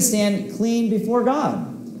we can stand clean before God.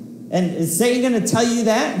 And is Satan going to tell you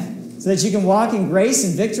that so that you can walk in grace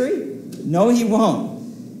and victory? No, he won't.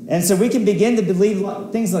 And so we can begin to believe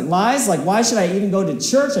things like lies, like why should I even go to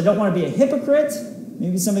church? I don't want to be a hypocrite.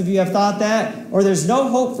 Maybe some of you have thought that. Or there's no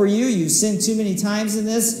hope for you. You've sinned too many times in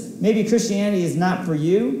this. Maybe Christianity is not for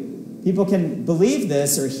you. People can believe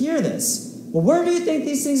this or hear this. Well, where do you think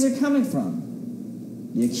these things are coming from?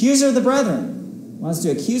 The accuser of the brethren wants to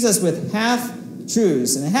accuse us with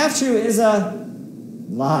half-truths. And a half-truth is a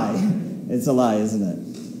lie. It's a lie, isn't it?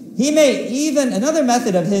 Another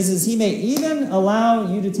method of his is he may even allow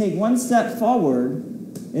you to take one step forward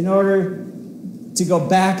in order to go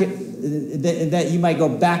back, that you might go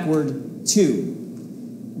backward too.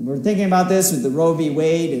 We're thinking about this with the Roe v.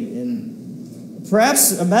 Wade, and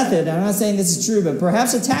perhaps a method, I'm not saying this is true, but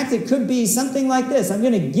perhaps a tactic could be something like this. I'm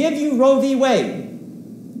going to give you Roe v. Wade.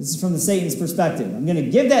 This is from the Satan's perspective. I'm going to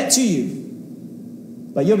give that to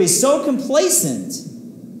you. But you'll be so complacent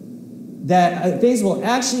that things will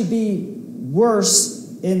actually be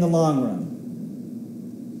worse in the long run.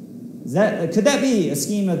 Could that be a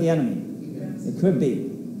scheme of the enemy? Yes. It could be.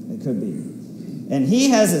 It could be. And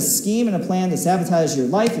he has a scheme and a plan to sabotage your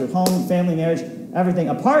life, your home, family, marriage, everything.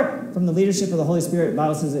 Apart from the leadership of the Holy Spirit, the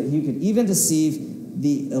Bible says that he could even deceive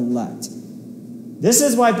the elect. This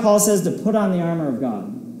is why Paul says to put on the armor of God.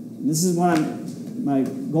 And this is my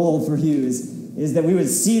goal for you is that we would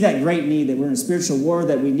see that great need, that we're in a spiritual war,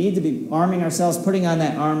 that we need to be arming ourselves, putting on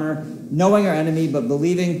that armor, knowing our enemy, but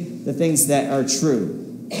believing the things that are true.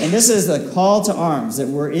 And this is the call to arms, that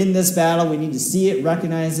we're in this battle. We need to see it,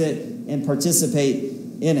 recognize it, and participate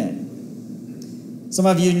in it. Some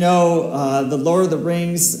of you know the Lord of the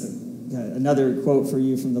Rings. Another quote for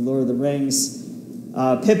you from the Lord of the Rings.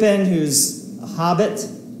 Pippin, who's a hobbit,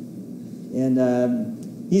 and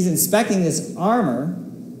he's inspecting this armor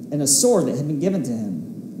and a sword that had been given to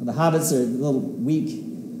him. The hobbits are little weak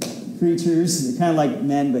creatures. They're kind of like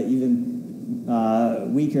men, but even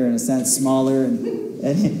weaker in a sense, smaller.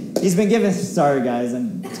 And he's been given, sorry guys,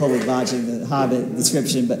 I'm totally botching the hobbit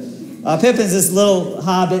description, but Pippin's this little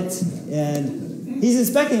hobbit, and he's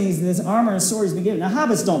inspecting this armor and sword he's been given. Now,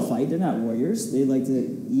 hobbits don't fight. They're not warriors. They like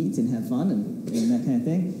to eat and have fun and that kind of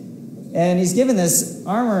thing. And he's given this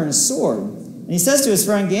armor and a sword. And he says to his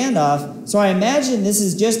friend Gandalf, so I imagine this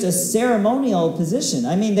is just a ceremonial position.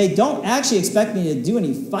 I mean, they don't actually expect me to do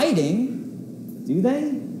any fighting, do they?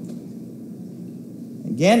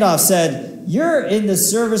 And Gandalf said, you're in the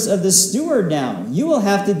service of the steward now. You will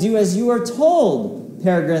have to do as you are told,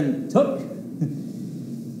 Peregrine Took.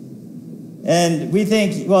 And we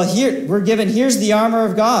think, well, here's the armor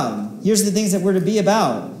of God. Here's the things that we're to be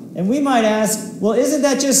about. And we might ask, well, isn't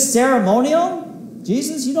that just ceremonial?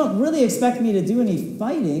 Jesus, you don't really expect me to do any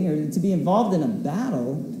fighting or to be involved in a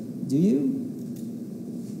battle, do you?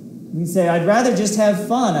 We say, I'd rather just have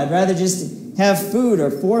fun. I'd rather just have food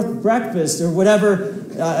or fourth breakfast or whatever.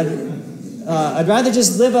 I'd rather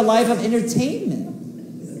just live a life of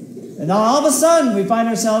entertainment. And all of a sudden, we find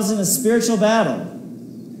ourselves in a spiritual battle.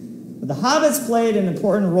 But the hobbits played an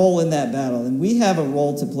important role in that battle, and we have a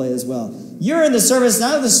role to play as well. You're in the service,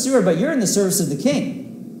 not of the steward, but you're in the service of the king.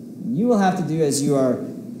 You will have to do as you are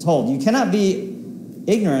told. You cannot be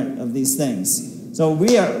ignorant of these things. So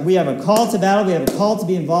we have a call to battle. We have a call to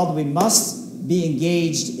be involved. We must be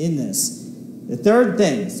engaged in this. The third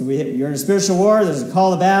thing, so you're in a spiritual war. There's a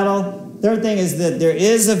call to battle. third thing is that there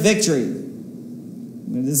is a victory.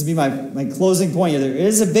 This would be my closing point here. There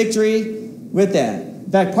is a victory with that.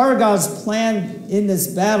 In fact, part of God's plan in this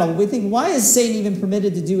battle, we think, why is Satan even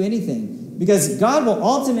permitted to do anything? Because God will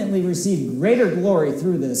ultimately receive greater glory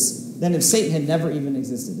through this than if Satan had never even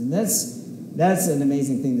existed. And that's an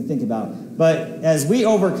amazing thing to think about. But as we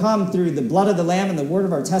overcome through the blood of the Lamb and the word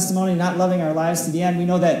of our testimony, not loving our lives to the end, we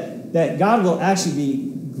know that God will actually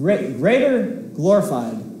be greater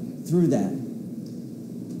glorified through that.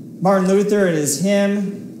 Martin Luther, in his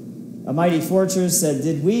hymn, A Mighty Fortress, said,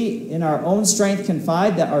 "Did we in our own strength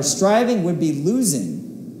confide that our striving would be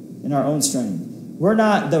losing in our own strength? We're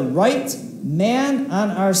not the right man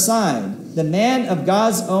on our side, the man of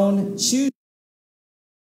God's own choosing.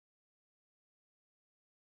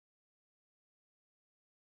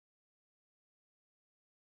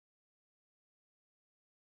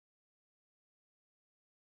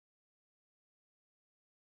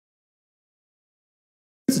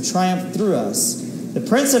 To triumph through us. The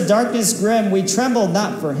prince of darkness grim, we tremble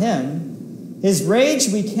not for him. His rage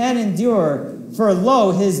we can endure, for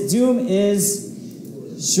lo, his doom is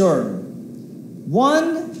sure.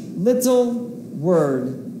 One little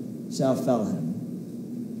word shall fell him.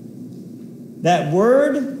 That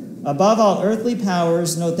word, above all earthly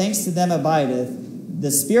powers, no thanks to them abideth. The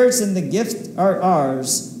spirits and the gift are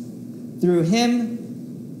ours, through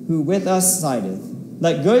him who with us sideth.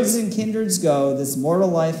 Let goods and kindreds go, this mortal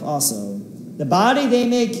life also. The body they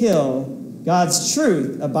may kill, God's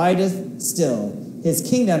truth abideth still. His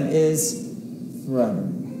kingdom is forever.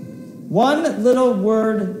 One little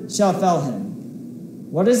word shall fell him.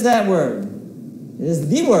 What is that word? It is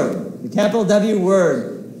the word, the capital W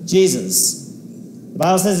word, Jesus. The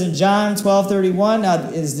Bible says in John 12:31, now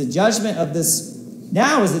is the judgment of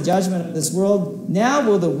this world. Now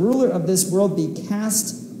will the ruler of this world be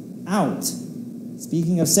cast out.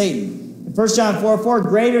 Speaking of Satan. In 1 John 4:4,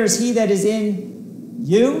 greater is he that is in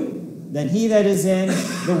you than he that is in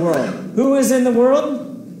the world. Who is in the world?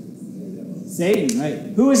 Satan,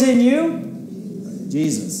 right? Who is in you?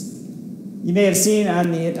 Jesus. You may have seen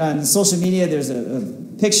on social media, there's a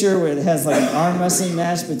picture where it has like an arm wrestling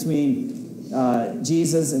match between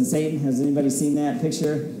Jesus and Satan. Has anybody seen that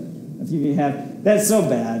picture? A few of you have. That's so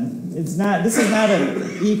bad. This is not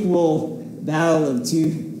an equal battle of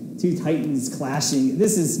two titans clashing.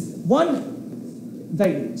 This is one. In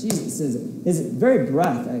fact, Jesus says his very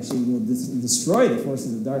breath actually will destroy the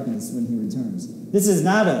forces of darkness when he returns. This is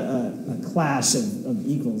not a clash of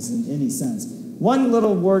equals in any sense. One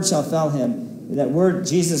little word shall fell him. That word,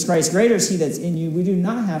 Jesus Christ, greater is he that's in you. We do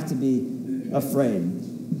not have to be afraid.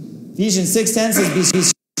 Ephesians 6:10 says, be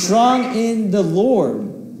strong in the Lord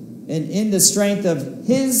and in the strength of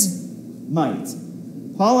his might.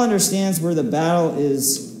 Paul understands where the battle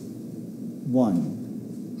is won.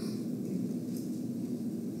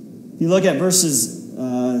 If you look at verses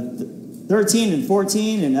 13 and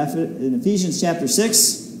 14 in Ephesians chapter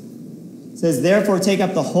 6, it says, therefore take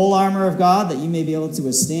up the whole armor of God, that you may be able to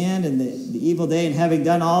withstand in the evil day, and having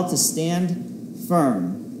done all, to stand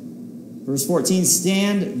firm. Verse 14,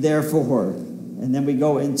 stand therefore. And then we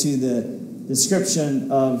go into the description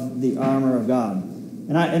of the armor of God.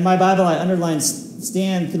 And in my Bible, I underlined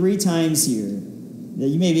stand 3 times here. That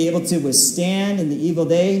you may be able to withstand in the evil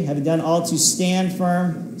day, having done all, to stand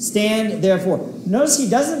firm. Stand therefore. Notice he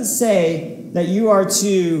doesn't say that you are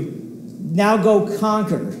to now go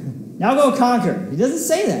conquer. Now go conquer. He doesn't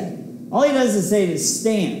say that. All he does is say to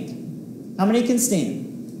stand. How many can stand?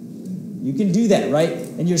 You can do that, right?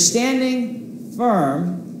 And you're standing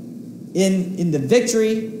firm in the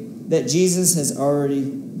victory that Jesus has already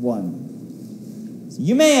won. So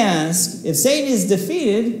you may ask, if Satan is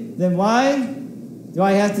defeated, then why do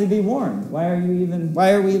I have to be warned? Why are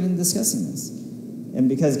we even discussing this? And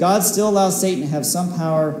because God still allows Satan to have some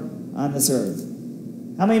power on this earth.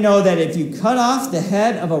 How many know that if you cut off the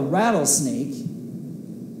head of a rattlesnake,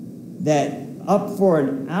 that up for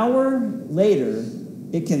an hour later,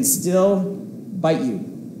 it can still bite you?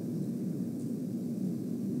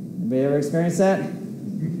 Anybody ever experienced that?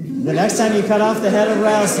 The next time you cut off the head of a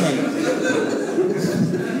rattlesnake.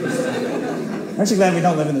 Aren't you glad we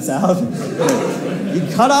don't live in the South? You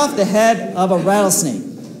cut off the head of a rattlesnake.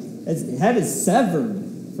 Its head is severed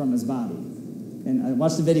from his body. And I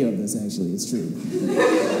watched a video of this, actually. It's true.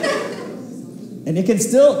 And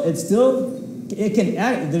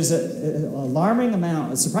there's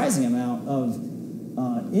a surprising amount of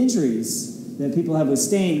injuries that people have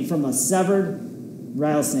sustained from a severed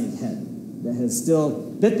rattlesnake head that has still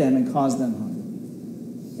bit them and caused them harm.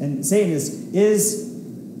 And Satan is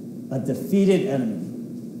a defeated enemy.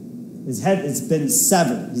 His head has been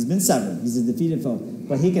severed. He's been severed. He's a defeated foe.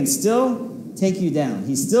 but he can still take you down.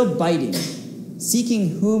 He's still biting,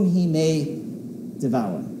 seeking whom he may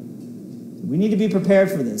devour. We need to be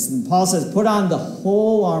prepared for this. And Paul says, put on the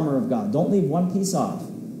whole armor of God. Don't leave one piece off.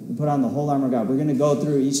 We put on the whole armor of God. We're going to go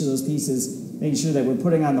through each of those pieces, making sure that we're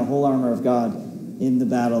putting on the whole armor of God in the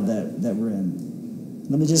battle that we're in.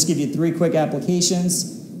 Let me just give you 3 quick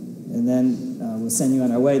applications, and then we'll send you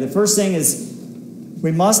on our way. The first thing is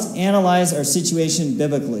we must analyze our situation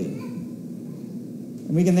biblically.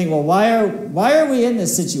 And we can think, well, why are we in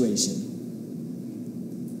this situation?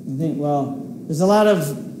 You think, well, there's a lot of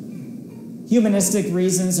humanistic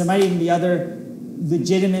reasons. There might even be other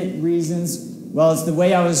legitimate reasons. Well, it's the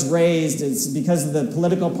way I was raised. It's because of the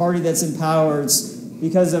political party that's in power. It's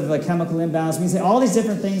because of a chemical imbalance. We can say all these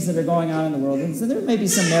different things that are going on in the world. And so there may be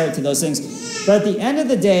some merit to those things. But at the end of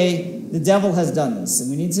the day, the devil has done this.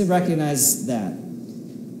 And we need to recognize that.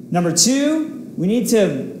 Number 2, we need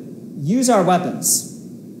to use our weapons.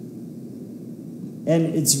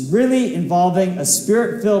 And it's really involving a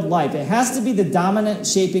spirit-filled life. It has to be the dominant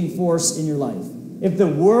shaping force in your life. If the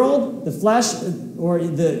world, the flesh, or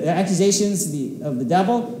the accusations of the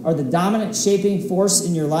devil are the dominant shaping force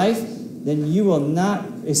in your life, then you will not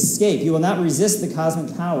escape. You will not resist the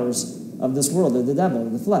cosmic powers of this world, or the devil, or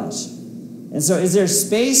the flesh. And so is there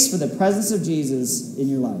space for the presence of Jesus in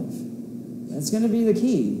your life? That's going to be the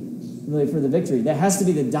key, really, for the victory. That has to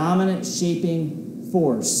be the dominant shaping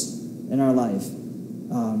force in our life.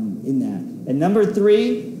 In that. And number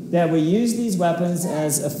 3, that we use these weapons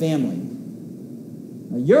as a family.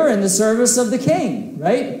 Now, you're in the service of the King,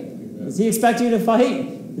 right? Does he expect you to fight?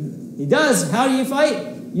 He does. How do you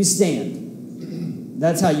fight? You stand.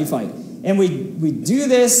 That's how you fight. And we do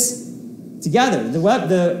this together.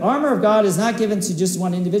 The armor of God is not given to just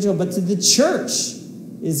one individual, but to the church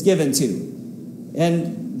is given to.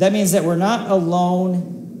 And that means that we're not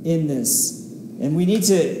alone in this. And we need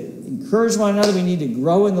to encourage one another. We need to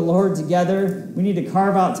grow in the Lord together. We need to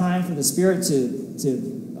carve out time for the Spirit to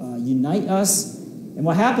unite us. And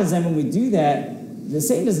what happens then when we do that, the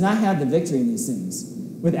Satan does not have the victory in these things.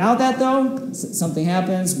 Without that, though, something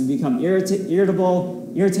happens. We become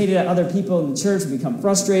irritated at other people in the church. We become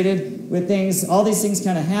frustrated with things. All these things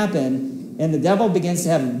kind of happen, and the devil begins to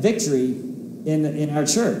have victory in our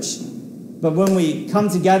church. But when we come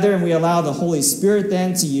together and we allow the Holy Spirit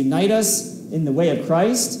then to unite us in the way of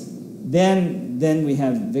Christ, then we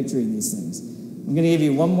have victory in these things. I'm going to give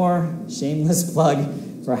you one more shameless plug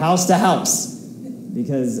for House to House,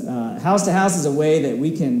 because House to House is a way that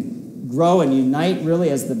we can grow and unite really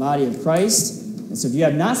as the body of Christ. And so if you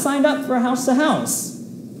have not signed up for House to House,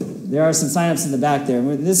 there are some sign-ups in the back there.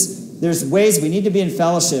 There's ways we need to be in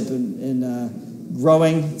fellowship and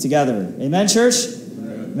growing together. Amen, church?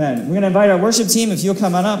 Amen. We're going to invite our worship team, if you'll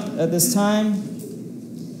come on up at this time.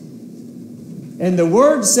 And the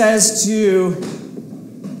word says to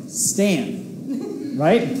stand,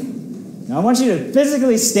 right? Now I want you to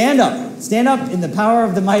physically stand up. Stand up in the power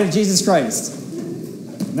of the might of Jesus Christ.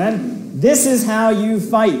 Amen? This is how you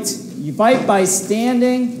fight. You fight by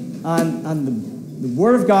standing on the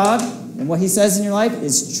word of God, and what he says in your life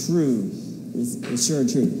is true, is sure and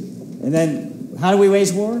true. And then how do we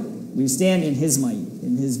wage war? We stand in his might,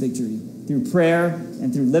 in his victory, through prayer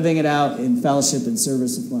and through living it out in fellowship and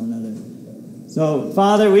service with one another. So,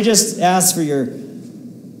 Father, we just ask for your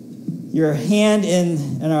hand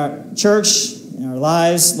in our church, in our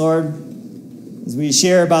lives, Lord, as we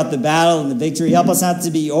share about the battle and the victory. Help us not to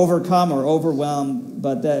be overcome or overwhelmed,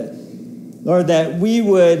 but that, Lord, that we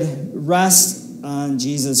would rest on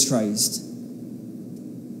Jesus Christ.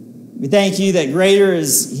 We thank you that greater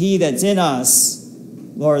is he that's in us,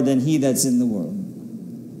 Lord, than he that's in the world.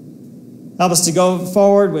 Help us to go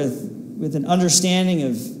forward with an understanding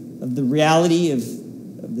of the reality of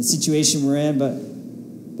the situation we're in,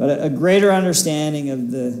 but a greater understanding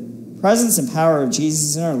of the presence and power of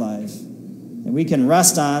Jesus in our life. And we can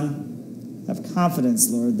rest on, have confidence,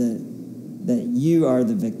 Lord, that you are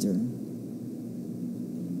the victor.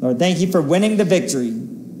 Lord, thank you for winning the victory,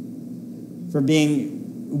 for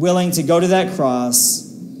being willing to go to that cross,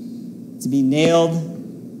 to be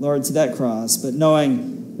nailed, Lord, to that cross, but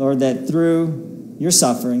knowing, Lord, that through your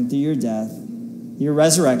suffering, through your death, your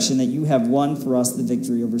resurrection, that you have won for us the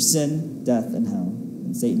victory over sin, death, and hell,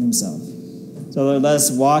 and Satan himself. So, Lord, let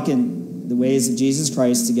us walk in the ways of Jesus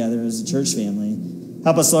Christ together as a church family.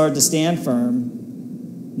 Help us, Lord, to stand firm,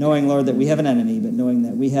 knowing, Lord, that we have an enemy, but knowing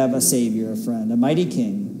that we have a Savior, a friend, a mighty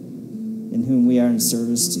King, in whom we are in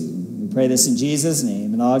service to. We pray this in Jesus'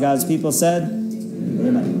 name. And all God's people said,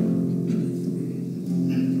 Amen.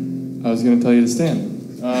 I was going to tell you to stand.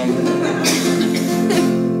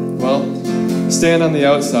 Well, stand on the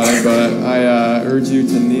outside, but I urge you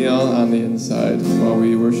to kneel on the inside while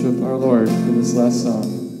we worship our Lord for this last song.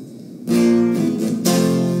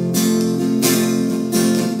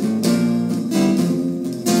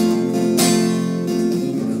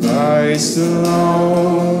 In Christ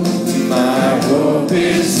alone, my hope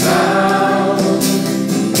is found.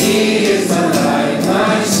 He is my light,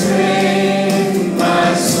 my strength,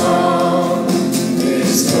 my song.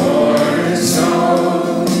 This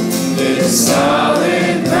cornerstone, this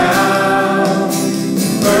solid ground,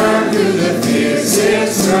 burn through the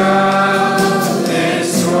fiercest drought and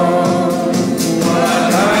storm.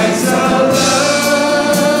 What heights of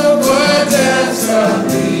love, what depths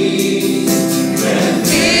of peace, when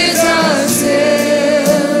fears are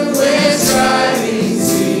still, when striving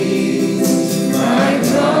cease. My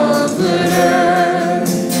comforter,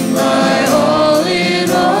 my all in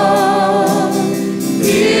all,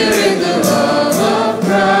 here in the love of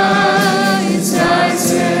Christ I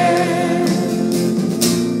stand.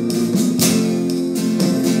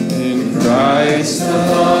 In Christ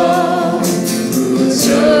alone, who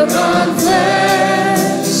took on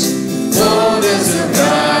flesh, fullness of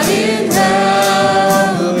God in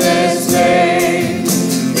helpless faith,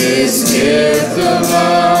 this gift of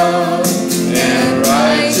love and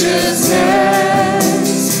righteousness,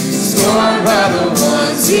 scorned by the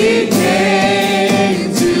ones he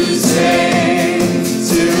came to save.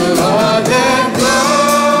 To all that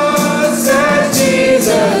lost as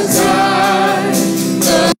Jesus died,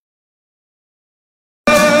 the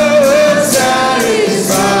was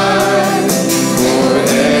satisfied. For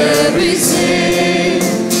every sin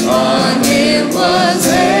on him was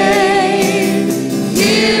laid.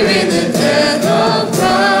 Here in the death of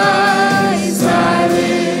Christ I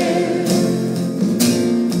live.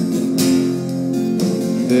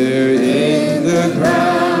 There in the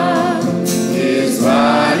ground his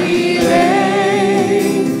body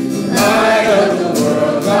lay, light of the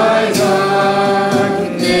world by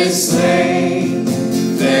darkness slain,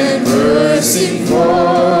 then bursting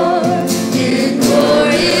forth in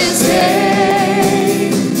glorious day,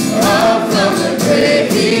 up from the grave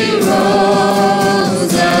he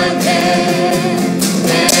rose again.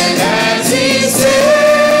 And as he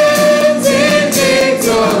stands in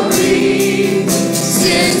victory,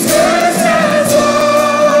 sin's curse has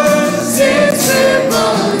won, sin's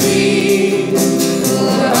trembling, for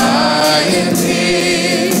I am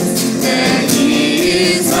his, and he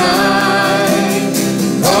is mine,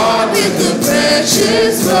 bought with the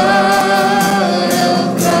precious blood of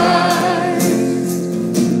Christ.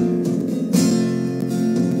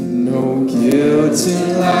 No guilt in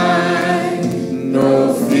life, no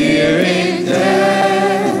fear in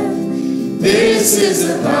death. This is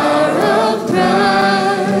the power of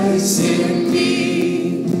Christ in me.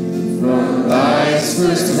 From life's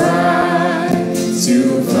first cry to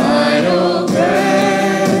final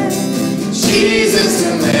breath, Jesus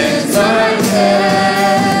commands my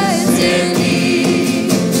destiny.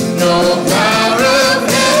 No power of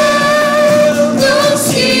hell, no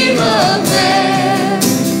scheme of man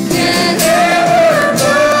can ever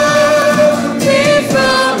pluck me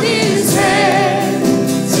from his hand,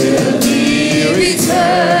 till he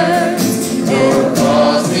returns or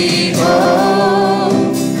calls me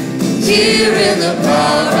home. Here in the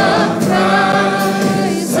power of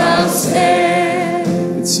Christ I'll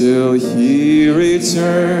stand, till he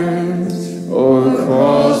returns or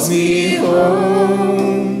calls me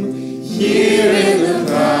home. Here in the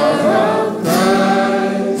power of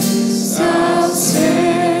Christ I'll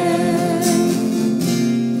stand.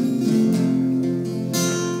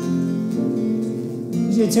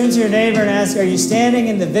 You turn to your neighbor and ask, are you standing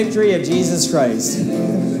in the victory of Jesus Christ?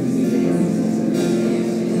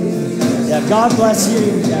 Yeah, God bless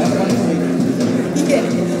you.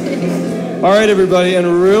 All right, everybody, and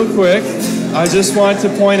real quick, I just want to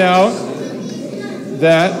point out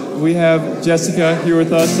that we have Jessica here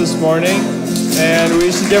with us this morning, and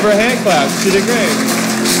we should give her a hand clap. She did great.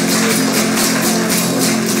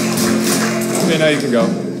 Okay, now you can go.